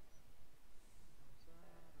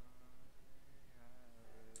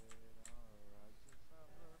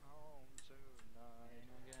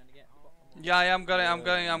 Yeah, I'm going.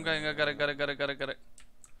 I got it.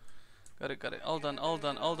 Got it.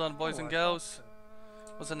 Hold on, boys and girls.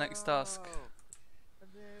 What's the next task?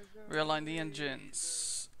 Realign the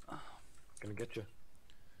engines. Gonna get you.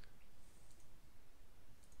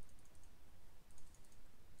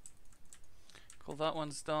 Cool, that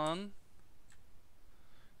one's done.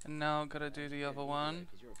 And now gotta do the other one.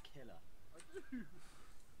 You're a killer.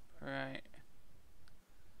 Right.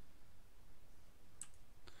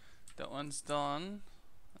 That one's done.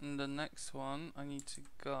 And the next one, I need to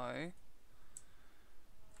go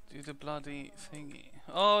do the bloody thingy.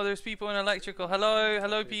 Oh, there's people in electrical.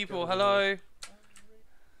 Hello, people. Hello.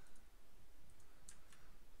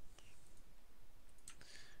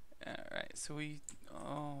 Alright, so we.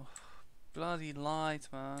 Oh, bloody light,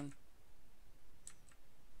 man.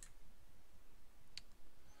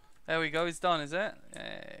 There we go. It's done, is it?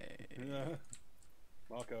 Yay. Yeah.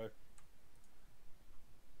 Marco.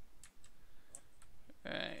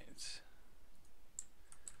 Right.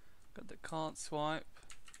 Got the can't swipe.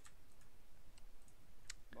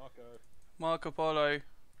 Marco. Marco Polo.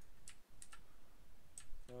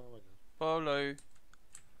 Oh my god. Polo.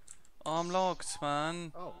 I'm locked,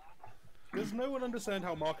 man. Oh, Does no one understand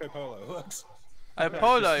how Marco Polo works?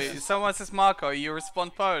 Polo. Someone says Marco, you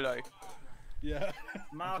respond Polo. Yeah.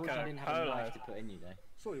 Marco, Unfortunately, I didn't have a Polo. knife to put in you though.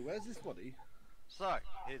 sorry. Where's this body? So,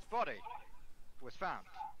 his body was found.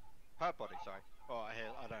 Her body, sorry. Oh,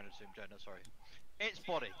 I don't assume gender, sorry. Its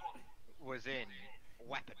body was in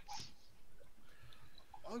weapons.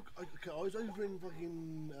 Okay, I was over in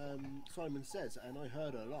fucking Simon Says and I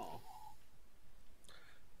heard her laugh.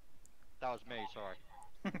 That was me, sorry.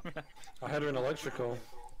 I had her in electrical.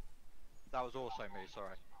 That was also me,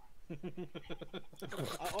 sorry.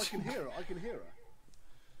 I can hear her. I can hear her.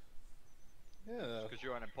 Yeah. Because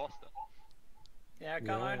you're an imposter. Yeah, can't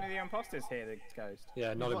Yeah. only the imposters hear the ghost.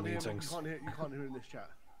 Yeah, not you in can't hear, meetings. you can't hear in this chat.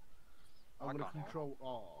 I I'm gonna can't hear. control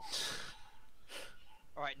R.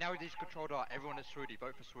 Alright, now it is controlled R. Everyone is Swoody.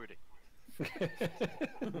 Vote for Swoody.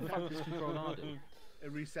 What the fuck does Control R do?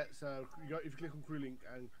 It resets. If you click on crew link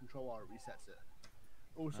and control R, it resets it.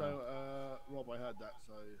 Also, Rob, I heard that.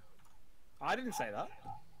 So I didn't say that.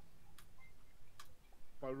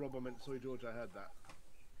 by Rob, I meant Soy George. I heard that.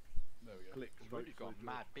 There we go. Click. vote Swoody's got Soy a George.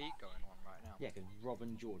 mad beat going on right now. Yeah, because Rob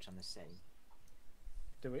and George are the same.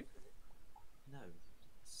 Do we? No,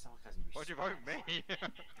 sarcasm. Why'd you vote me?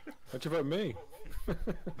 Why'd you vote me? Sorry,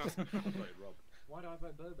 Rob. Why do I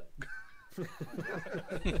vote Bobo?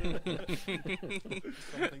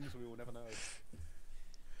 Some things we will never know.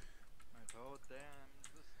 I told them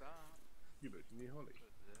to stop. You voted me, Holly.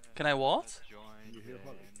 Can I what? Join You hear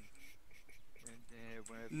Holly?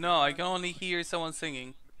 No, I can only hear someone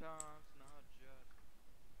singing.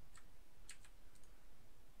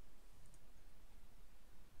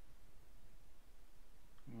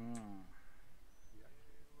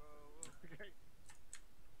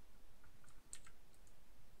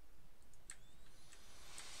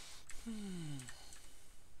 Mm.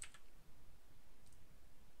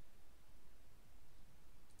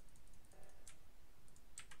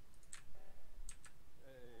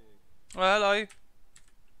 Well, hello.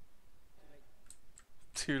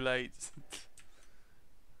 Too late.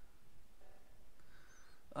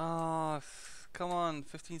 Oh, come on,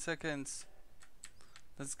 15 seconds.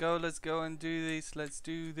 Let's go and do this. Let's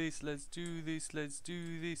do this. Let's do this. Let's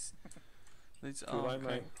do this. Let's. Too late,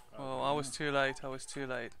 mate. Well, I was too late. I was too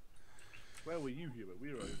late. Where were you, Hubert? We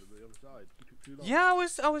were over the other side. You took too long. Yeah,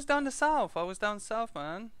 I was down the south. I was down south,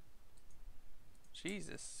 man.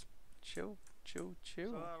 Jesus, chill.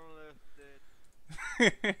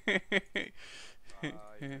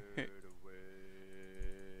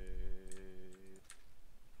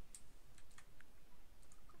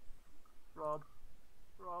 Rob.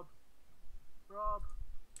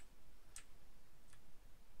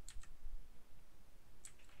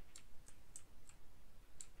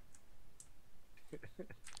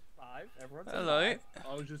 Live, everyone's Hello. alive.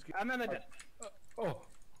 I was just. And then they did. Oh,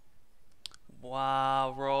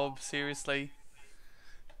 Wow, Rob, seriously.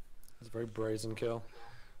 that's a very brazen kill.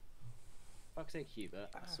 Fuck's sake, Hubert.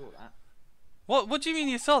 I saw that. What do you mean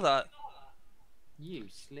you saw that? You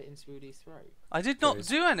slitting Swoody's throat. I did not Guys.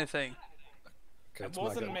 do anything. Okay, It it's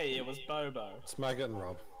wasn't Maggot. me, it was Bobo. It's Maggot and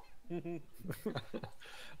Rob.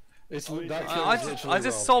 It's Oh, that yeah. kill I is just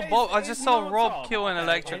literally saw Rob. Bob. I just saw not Rob Tom. kill an Okay,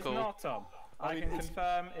 electrical. It's not Tom. I mean, can it's-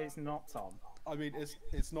 confirm it's not Tom. I mean,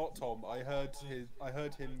 it's not Tom. I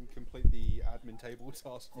heard him complete the admin table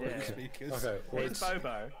task for Yeah. the speakers. Okay, well, It's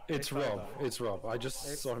Bobo. it's Rob. Bobo. It's Rob. I just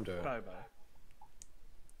It's saw him do it. Bobo.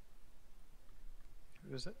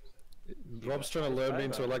 Who is it? Rob's trying to lure me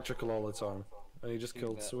into Bobo. electrical all the time, and he just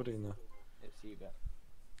killed Hubert. Swoody in there. It's Hubert.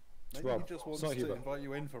 Maybe Rob, he just it's wants not to Hubert. invite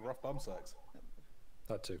you in for rough bum sex.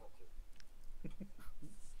 That too.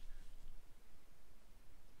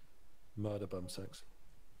 Murder bum sex.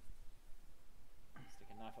 Stick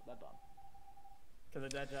a knife up their bum. Can the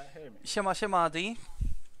dead jet hear me? Siema, D.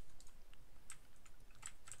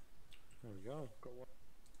 There we go. Got one.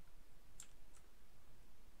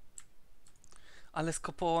 Ale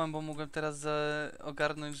skopałem, bo mogłem teraz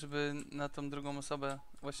ogarnąć, żeby na tą drugą osobę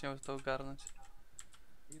właśnie to ogarnąć.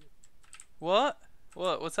 What?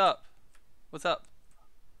 What's up? What's up?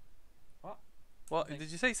 What? What? Nothing.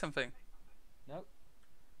 Did you say something? Nope.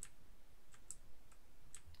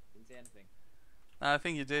 Didn't say anything. I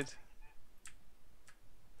think you did.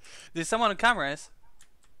 Did someone on cameras?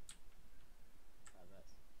 Oh,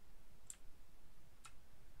 that's...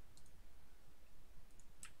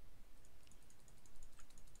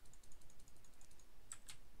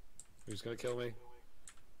 Who's gonna kill me?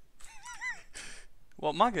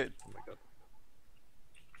 What, maggot? Oh my god.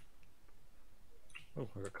 Oh,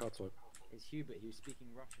 I got card swipe. It's Hubert. He was speaking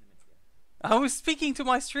Russian a minute ago. I was speaking to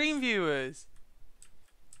my stream viewers.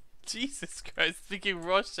 Jesus Christ, speaking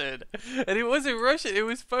Russian. And it wasn't Russian, it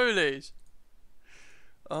was Polish.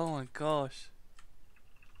 Oh my gosh.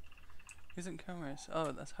 Isn't cameras?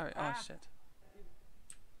 Oh, that's Harry. Oh shit.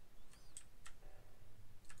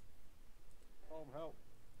 Help.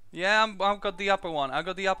 Yeah, I've got the upper one. I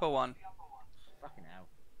got the upper one. Fucking hell.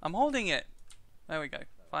 I'm holding it. There we go.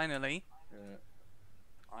 Finally. Yeah.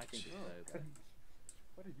 I think it's Boba.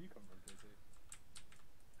 Where did you come from, JT?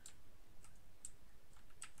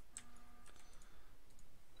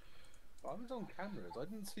 I was on cameras. I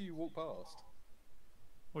didn't see you walk past.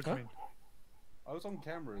 What do you Huh? mean? I was on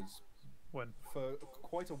cameras When? for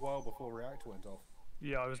quite a while before Reactor went off.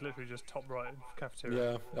 Yeah, I was literally just top right of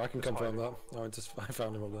cafeteria. Yeah, I can Just confirm hiding. that. I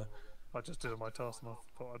found him up there. I just did my task and I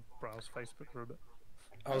thought I'd browse Facebook for a bit.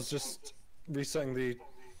 I was just resetting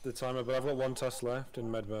the timer, but I've got one task left in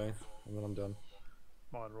medbay, and then I'm done.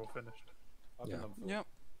 Mine are all finished. I've Yeah. been on for Yep.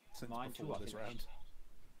 since Mine too, before I this finished.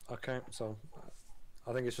 round. Okay, so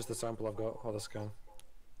I think it's just the sample I've got, or the scan.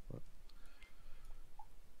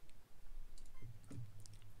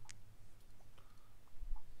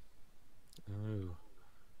 Ooh,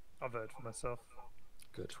 I voted for myself.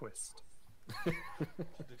 good. Twist. Did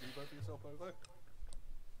you vote for yourself, Bobo?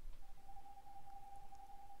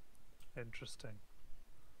 Interesting.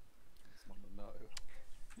 No.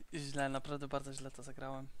 Źle, naprawdę bardzo źle to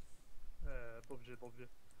zagrałem. Dobrze.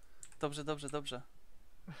 Dobrze, dobrze, dobrze.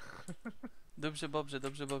 Dobrze, dobrze,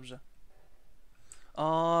 dobrze, dobrze.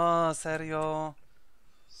 O, serio?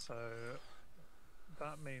 So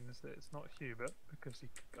that means that it's not Hubert because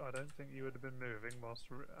I don't think you would have been moving whilst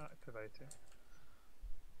activating.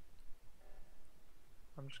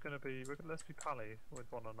 I'm just gonna be. Let's be pally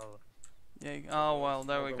with one another. Yeah. Oh well,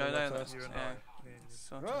 there we Well, go. well, There, that's You and yeah. I. Me and you.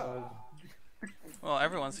 So, Ah! well,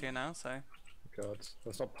 everyone's here now, so. God,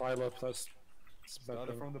 let's not pile up. That's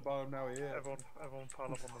Started from the bottom, now we're here. Everyone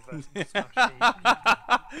pile up on the vent and smash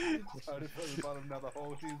E. Started from the bottom, now the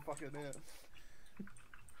whole team's fucking here.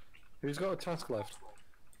 Who's got a task left?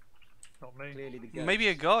 Not me. Clearly the ghost. Maybe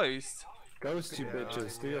a ghost. Ghost, you Yeah,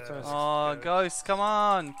 bitches. Do your yeah. task. Oh, Ghost. ghost, come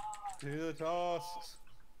on. Do the tasks.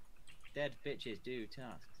 Dead bitches do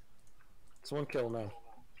tasks. Someone kill now.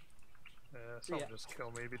 Yeah, someone Yeah. just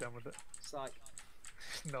kill me. Be done with it. Psych.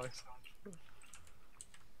 Nice.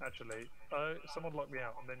 Actually, someone lock me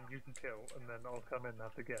out, and then you can kill, and then I'll come in and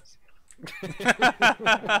have to guess.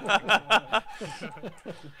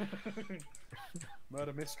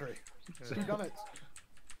 Murder mystery. Yeah. Who done it?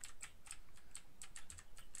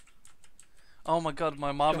 Oh my god,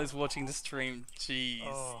 my mom is watching the stream. Jeez,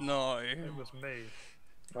 Oh. no. It was me.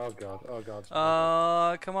 Oh god, oh god.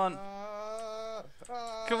 Come on.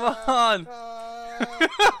 Come Come on.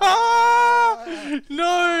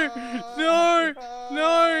 No, no,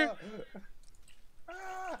 no.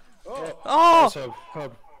 Oh, It's Hub.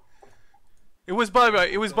 Hub. it was Bobo.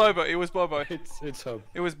 It was Bobo. It was Bobo. It's Hub.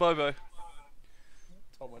 It was Bobo.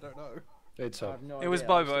 Tom, I don't know. It's I Hub. have no It was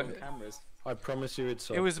idea, I still Bobo. on cameras. I promise you it's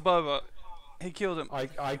Hub. It was Bobo. He killed him.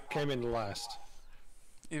 I came in last.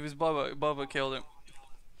 It was Bobo. Bobo killed him.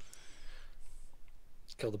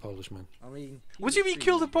 Kill the Polish man. I mean, What do you mean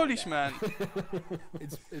kill the Polish man?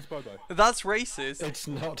 It's Bobo. That's racist. It's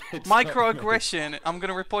not. It's not me. Microaggression. I'm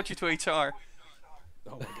gonna report you to HR.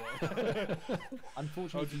 Oh my god.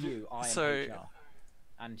 unfortunately for you, I am So- HR.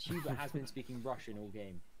 And Hubert has been speaking Russian all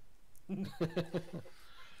game.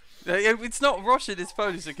 It's not Russian. It's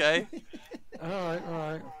Polish. Okay. Alright,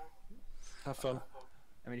 alright. Have fun.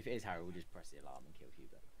 I mean, if it is Harry, we'll just press the alarm and kill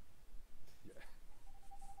Hubert.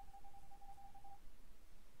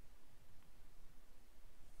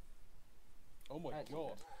 Oh my That's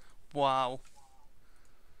god. Wow.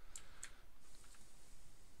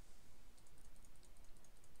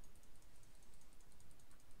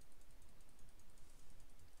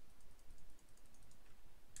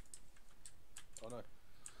 Oh no.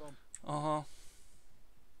 Tom. Uh huh.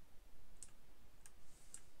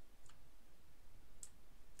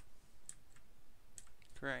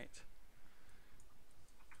 Great.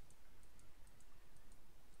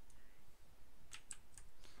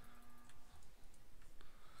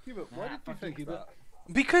 Hubert, why did you fuck you, think Hubert.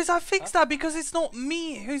 that? Because I fixed that. Because it's not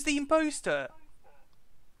me who's the imposter.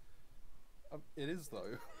 It is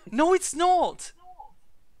though. No, it's not.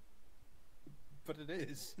 But it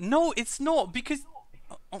is. No, it's not. Because.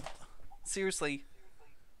 Oh, seriously.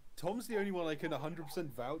 Tom's the only one I can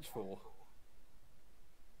 100% vouch for.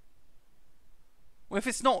 Well, if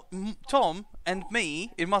it's not Tom and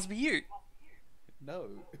me, it must be you. No,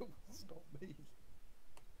 it was not me.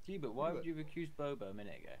 Hubert, why would you have accused Bobo a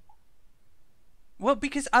minute ago? Well,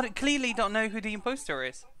 because I clearly don't know who the imposter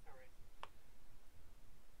is.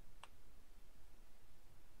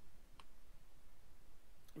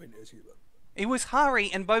 I mean, it is Hubert. It was Harry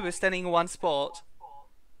and Bobo standing in one spot.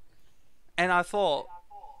 And I thought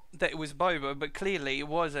that it was Bobo, but clearly it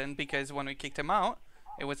wasn't because when we kicked him out,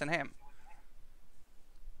 it wasn't him.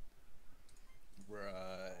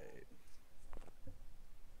 Right.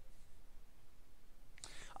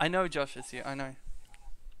 I know Josh is here, I know.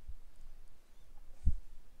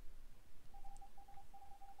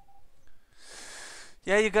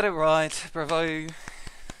 Yeah, you got it right. Bravo. I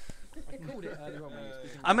called it earlier on when you were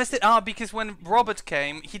speaking. I missed it because when Robert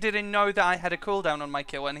came, he didn't know that I had a cooldown on my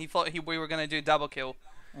kill, and he thought we were gonna do a double kill.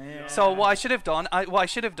 Yeah. So what I should have done,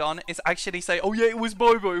 is actually say, "Oh yeah, it was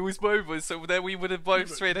Bobo, it was Bobo." So then we would have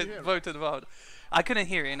both voted vote. I couldn't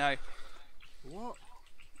hear you. No. What?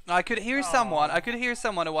 I could hear someone. I could hear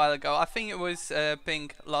someone a while ago. I think it was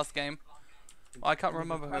Pink last game. I can't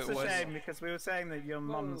remember who That's it a was. shame because we were saying that your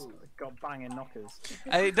mum's got banging knockers.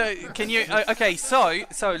 Can you? Okay, so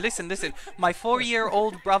listen. My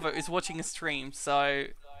 4-year-old brother is watching a stream, so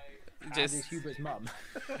This is Hubert's mum.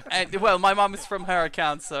 well, my mum is from her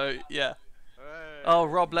account, so yeah. Hey. Oh,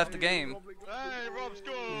 Rob left the game. Hey, Rob's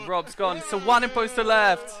gone. Rob's gone. So one imposter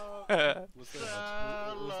left. Was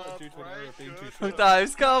that due to an error of being too short?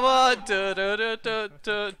 Dives, come on. Do.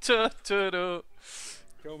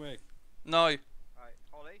 Kill me. No. Right,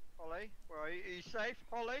 Holly, where are you? Are you safe,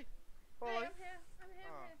 Holly? Hey, Holly? I'm here.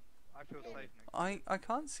 I feel safe now. I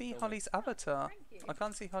can't see Holly's avatar. Thank you. I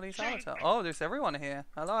can't see Holly's avatar. Oh, there's everyone here.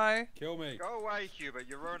 Hello. Kill me. Go away, Hubert.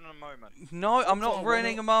 You're ruining a moment. No, I'm not Oh,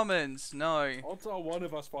 ruining a moment. No. Odds are one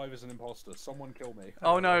of us 5 is an imposter. Someone kill me.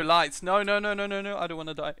 Oh no, lights. No. I don't want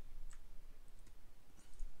to die.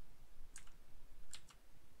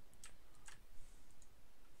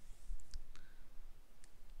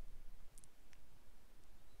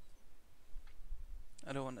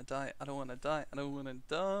 I don't want to die. I don't want to die. I don't want to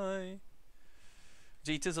die.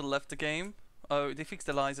 Jeeters have left the game. Oh, they fixed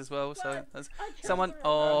the lies as well. So What? that's I chose someone. the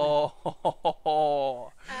wrong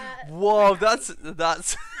Oh. one. Whoa, that's. Oh,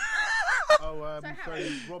 So so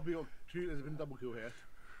Harry- Robbie got two. There's been double kill here.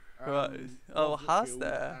 Right. Oh, Rob got has killed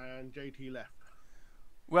there? And JT left.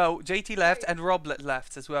 Well, JT left and Rob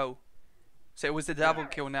left as well. So it was the double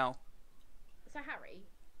Harry. kill now. So Harry,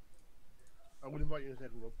 I would invite you in a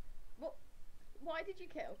second, Rob. why did you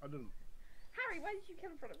kill? I didn't. Harry, why did you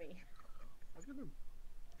kill in front of me? I didn't.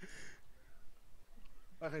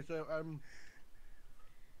 Okay, so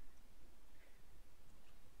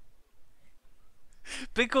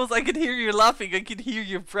Because I could hear you laughing, I could hear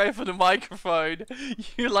your breath on the microphone.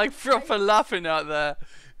 You're like proper laughing out there.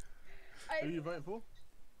 who are you voting for?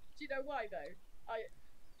 Do you know why though?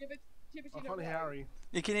 Do you I know can't hear why? Harry.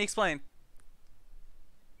 Yeah, can you explain?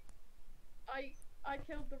 I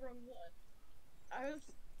killed the wrong one. I was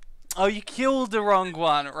Oh, you killed the wrong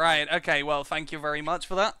one. Right, okay, well, thank you very much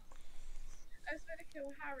for that. going to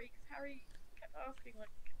kill Harry because Harry kept asking like.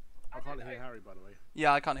 I don't can't know. hear Harry, by the way.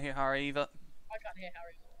 Yeah, I can't hear Harry either. I can't hear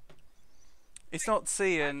Harry. It's not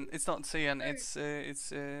cyan,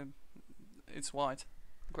 it's white.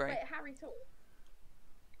 Grey. Wait, Harry talk.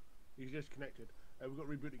 He's just connected. We've got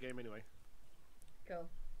to reboot the game anyway. Cool.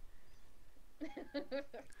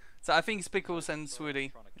 So I think it's Pickles and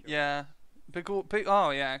Swoody. Trying to kill Yeah. Oh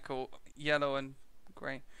yeah, cool. Yellow and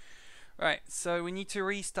grey. Right, so we need to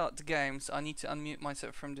restart the game, so I need to unmute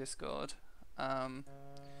myself from Discord.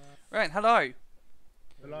 Right, hello.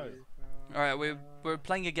 Hello. Alright, we're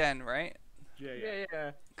playing again, right? Yeah.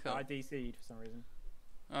 Yeah. Cool. I DC'd for some reason.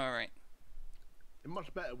 Alright. It's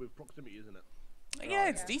much better with proximity, isn't it? Yeah,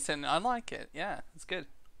 it's yeah. decent. I like it. Yeah, it's good.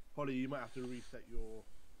 Holly, you might have to reset your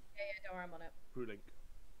Yeah, don't worry, I'm on it. crew link.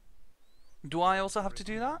 Do I also have to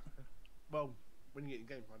do that? Well, when you get in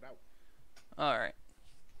game, find out. Alright.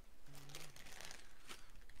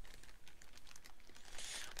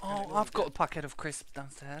 Oh, I've got a packet of crisps Oh,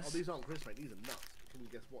 downstairs. these aren't crisps, mate. These are nuts. Can you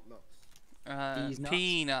guess what nuts? These nuts?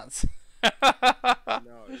 Peanuts. No.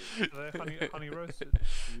 They're honey roasted.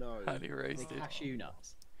 No. Honey The roasted. cashew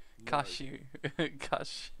nuts. No. Cashew.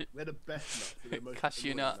 Cashew. They're the best nuts. They're the most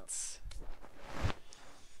Cashew annoying nuts.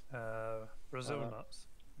 Brazil Uh-huh. nuts.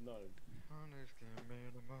 No. Honey's the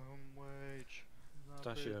minimum wage.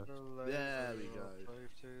 Pistachio. There we go. Slave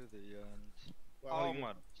to the end. Well, Holly,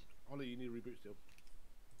 Almond. Holly, you need to reboot still.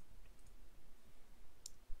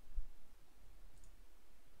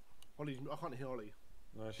 Holly, I can't hear Holly.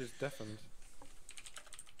 No, she's deafened.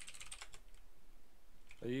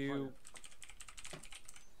 Are you?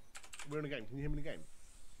 We're in a game. Can you hear me in the game?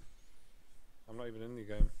 I'm not even in the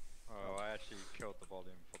game. Oh, I actually killed the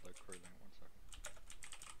volume for the crew link. 1 second.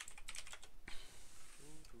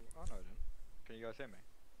 Oh no, I didn't. Can you guys hear me?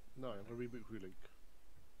 No, I'm gonna reboot crew link.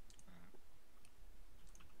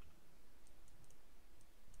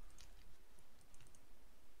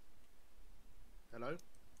 Hello?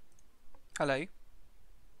 Hello.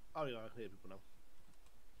 Oh yeah, I can hear people now.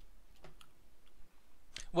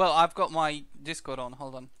 Well, I've got my Discord on.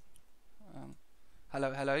 Hold on.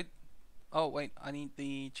 Hello. Oh wait, I need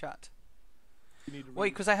the chat. You need to Wait,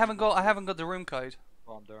 reboot because I haven't got the room code.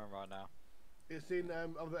 What I'm doing right now. It's in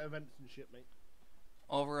other events and shit, mate.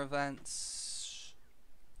 Over events.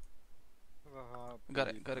 Got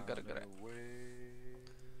it. Got it.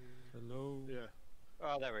 Hello. Yeah.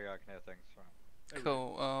 Oh, there we go. I can hear things. Right.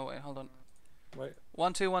 Cool. Oh wait, hold on. Wait.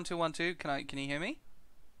 1 2 1 2 1 2. Can you hear me?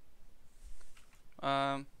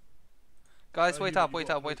 Guys, wait up.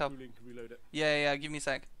 Reload it. Yeah. Give me a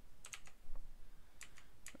sec.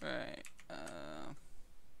 Right.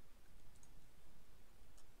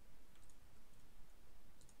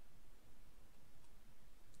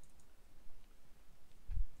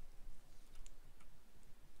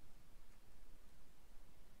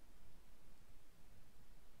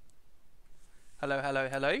 Hello. Hello.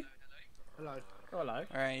 Hello.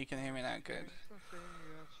 Alright, you can hear me now. Good.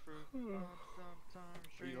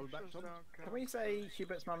 Reload back, Tom. Can we say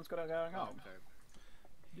Hubert's mum's got it going on?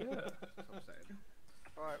 Yeah. That's what I'm saying.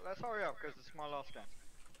 Alright, let's hurry up because this is my last game.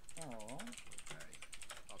 Aww.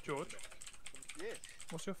 George, Yes.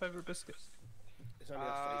 what's your favourite biscuit? It's only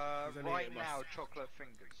a steak. Right now, chocolate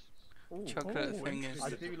fingers. Ooh. Chocolate Ooh, fingers. I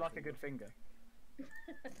do like a good finger.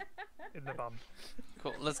 In the bum.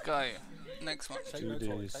 Cool. Let's go. Next one. Take 2 notes,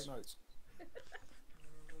 Ollie, days. take notes.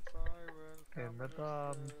 In the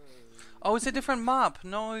bum. Oh, it's a different map.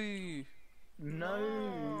 No. No.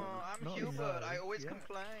 Oh, I'm Not Hubert. no, I always yeah.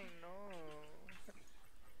 complain. No.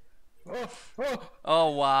 Oh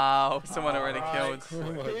wow. Someone already Right. killed.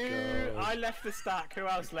 Oh my Who? god. I left the stack. Who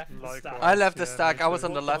else left the Likewise. stack? I left the Yeah, stack. me I was too.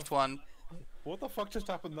 on the left one. What the fuck just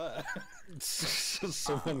happened there?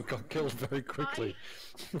 Someone got killed very quickly.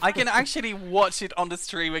 I can actually watch it on the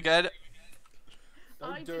stream again.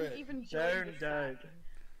 Don't I do didn't it. even join the Don't. stack.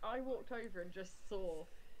 I walked over and just saw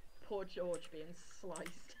poor George being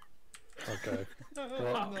sliced. Okay.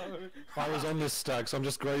 Well, I was on this stack, so I'm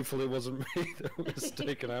just grateful it wasn't me that was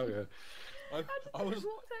taken out here. I was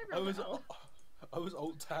walked over I and was went, "Oh." I was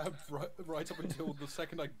alt tab right up until the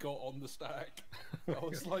second I got on the stack. I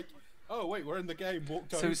was like, oh wait, we're in the game.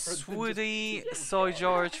 Walked over. So and then Swoody, just- Soy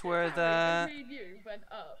George were And there. me and you went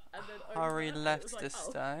up, and then Harry over, and it left was the like, oh.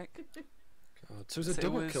 stack. God, so it was a So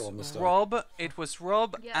double it kill on the was stack. Rob. It was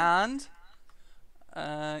Rob Yeah. and.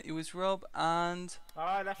 It was Rob and Oh,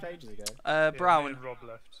 I left ages ago. Yeah, me Brown. and Rob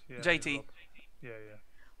left. Yeah, me JT. and Rob. Yeah.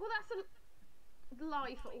 Well, that's a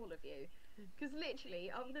lie for all of you. Because literally,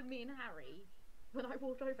 other than me and Harry, when I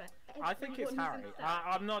walked over, I think it's everyone was Harry. in stack.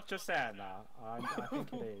 I'm not just saying that. I think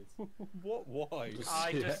it is. What? Why?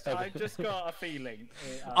 I just got a feeling.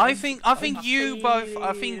 I think you both.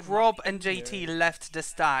 I feel think it, Rob I and feel JT it. left the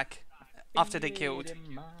stack after they Feel killed. it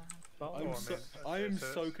in my bones. I'm Well, so, I mean, I am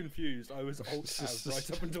so so confused. I was alt tab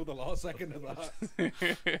right up until the last second of that.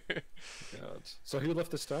 God. So who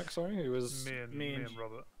left the stack? Sorry, it was. me and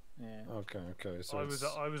Robert. Yeah. Okay. So I it's-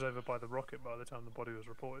 was over by the rocket by the time the body was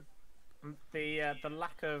reported. The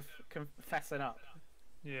lack of confessing up.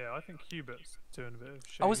 Yeah, I think Hubert's doing a bit of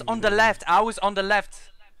shit. I was on the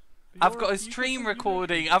left. I've got a stream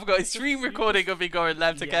recording. I've got a stream recording of me going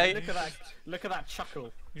left. Yeah, Okay. Look at that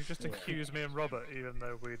chuckle. You just accused me and Robert, even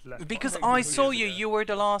though we'd left. Because like I 2 saw years you. ago. You were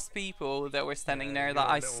the last people that were standing Yeah, there you're that a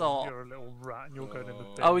I little- saw. You're a little rat, and you're going in the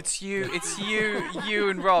bin. Oh, it's you. It's you. You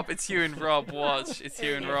and Rob. It's you and Rob. Watch. It's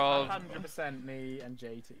you and Rob. 100% me and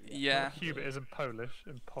JT. Yeah. Hubert isn't Polish,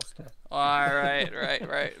 imposter. Alright,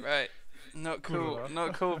 right. Not cool. Kurwa.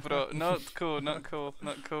 Not cool, bro. Not cool. Not cool.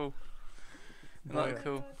 Not cool. Not Yeah.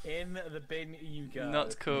 cool. In the bin you go.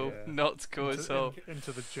 Not cool. Yeah. Not cool at all.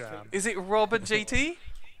 Into the jam. Is it Rob and JT?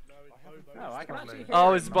 No, I can actually hear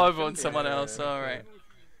Oh, him. it's Bobo and I someone shouldn't else. be. Alright.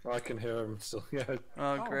 I can hear him still. Yeah.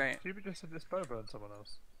 Oh, great. Hubert just said it's Bobo and someone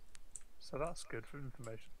else. So that's good for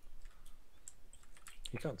information.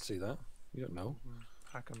 You can't see that. You don't know.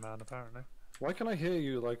 Hacker man, apparently. Why can I hear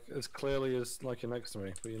you like as clearly as like you're next to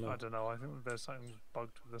me, but you're I not? don't know, I think there's something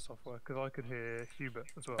bugged with the software, because I could hear Hubert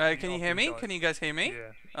as well. Can you after hear he me? died. Can you guys hear me?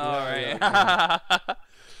 Yeah. Alright.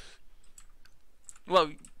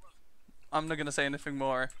 Well, I'm not gonna say anything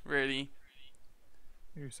more, really.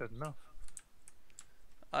 You said enough.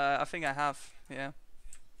 I think I have, yeah.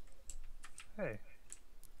 Hey,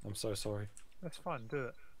 I'm so sorry. that's fine, do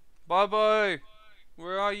it. Bobo!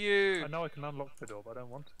 Where are you? I know I can unlock the door, but I don't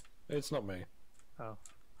want to. It's not me. Oh.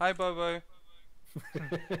 Hi, Bobo.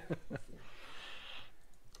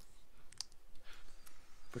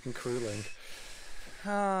 Freaking crew link.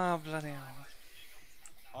 Ah, bloody hell.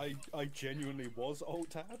 I genuinely was alt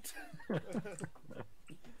tabbed.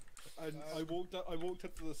 And I walked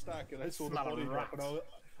up to the stack and I saw the Smell of body drop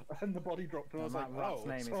rat. and the body dropped and I was And like, that rat's oh,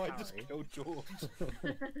 name so is I just Harry. killed George.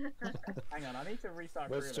 Hang on, I need to restart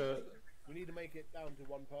Let's crew link. We need to make it down to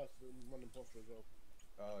one person, one imposter as well.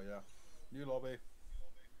 Oh yeah. New lobby.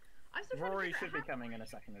 I'm still trying to Rory figure should out be coming in a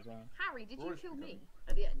second as well. Harry, did you Rory kill should be me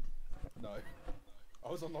at the end? No. I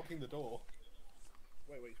was unlocking the door.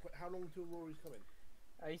 Wait. How long till Rory's coming?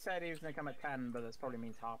 He said he was going to come at 10, but that probably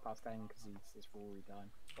means 10:30 because it's Rory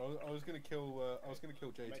time. I was gonna kill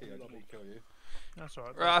JT. I didn't want to kill you. That's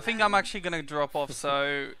alright. Right, I think I'm actually gonna drop off, so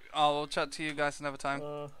I'll chat to you guys another time.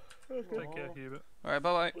 Take care, Hubert. Alright,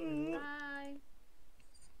 bye bye. Bye.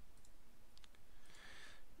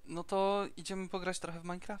 No to idziemy pograć trochę w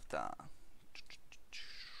Minecrafta.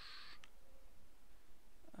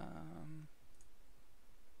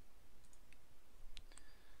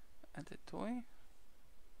 Edytuj.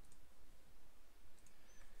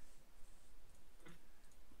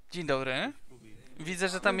 Dzień dobry. Widzę,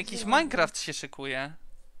 że tam jakiś Minecraft się szykuje.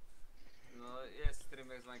 No jest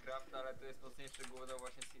streamek z Minecrafta, ale to jest mocniejszy głowę,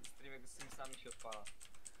 właśnie streamek z Simsami się odpala.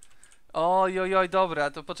 Oj,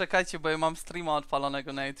 dobra, to poczekajcie, bo ja mam streama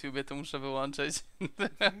odpalonego na YouTubie, to muszę wyłączyć.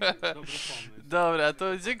 Dobry pomysł. Dobra,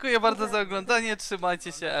 to dziękuję bardzo za oglądanie,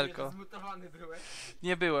 trzymajcie się, Elko. Zmutowany byłeś.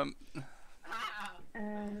 Nie byłem.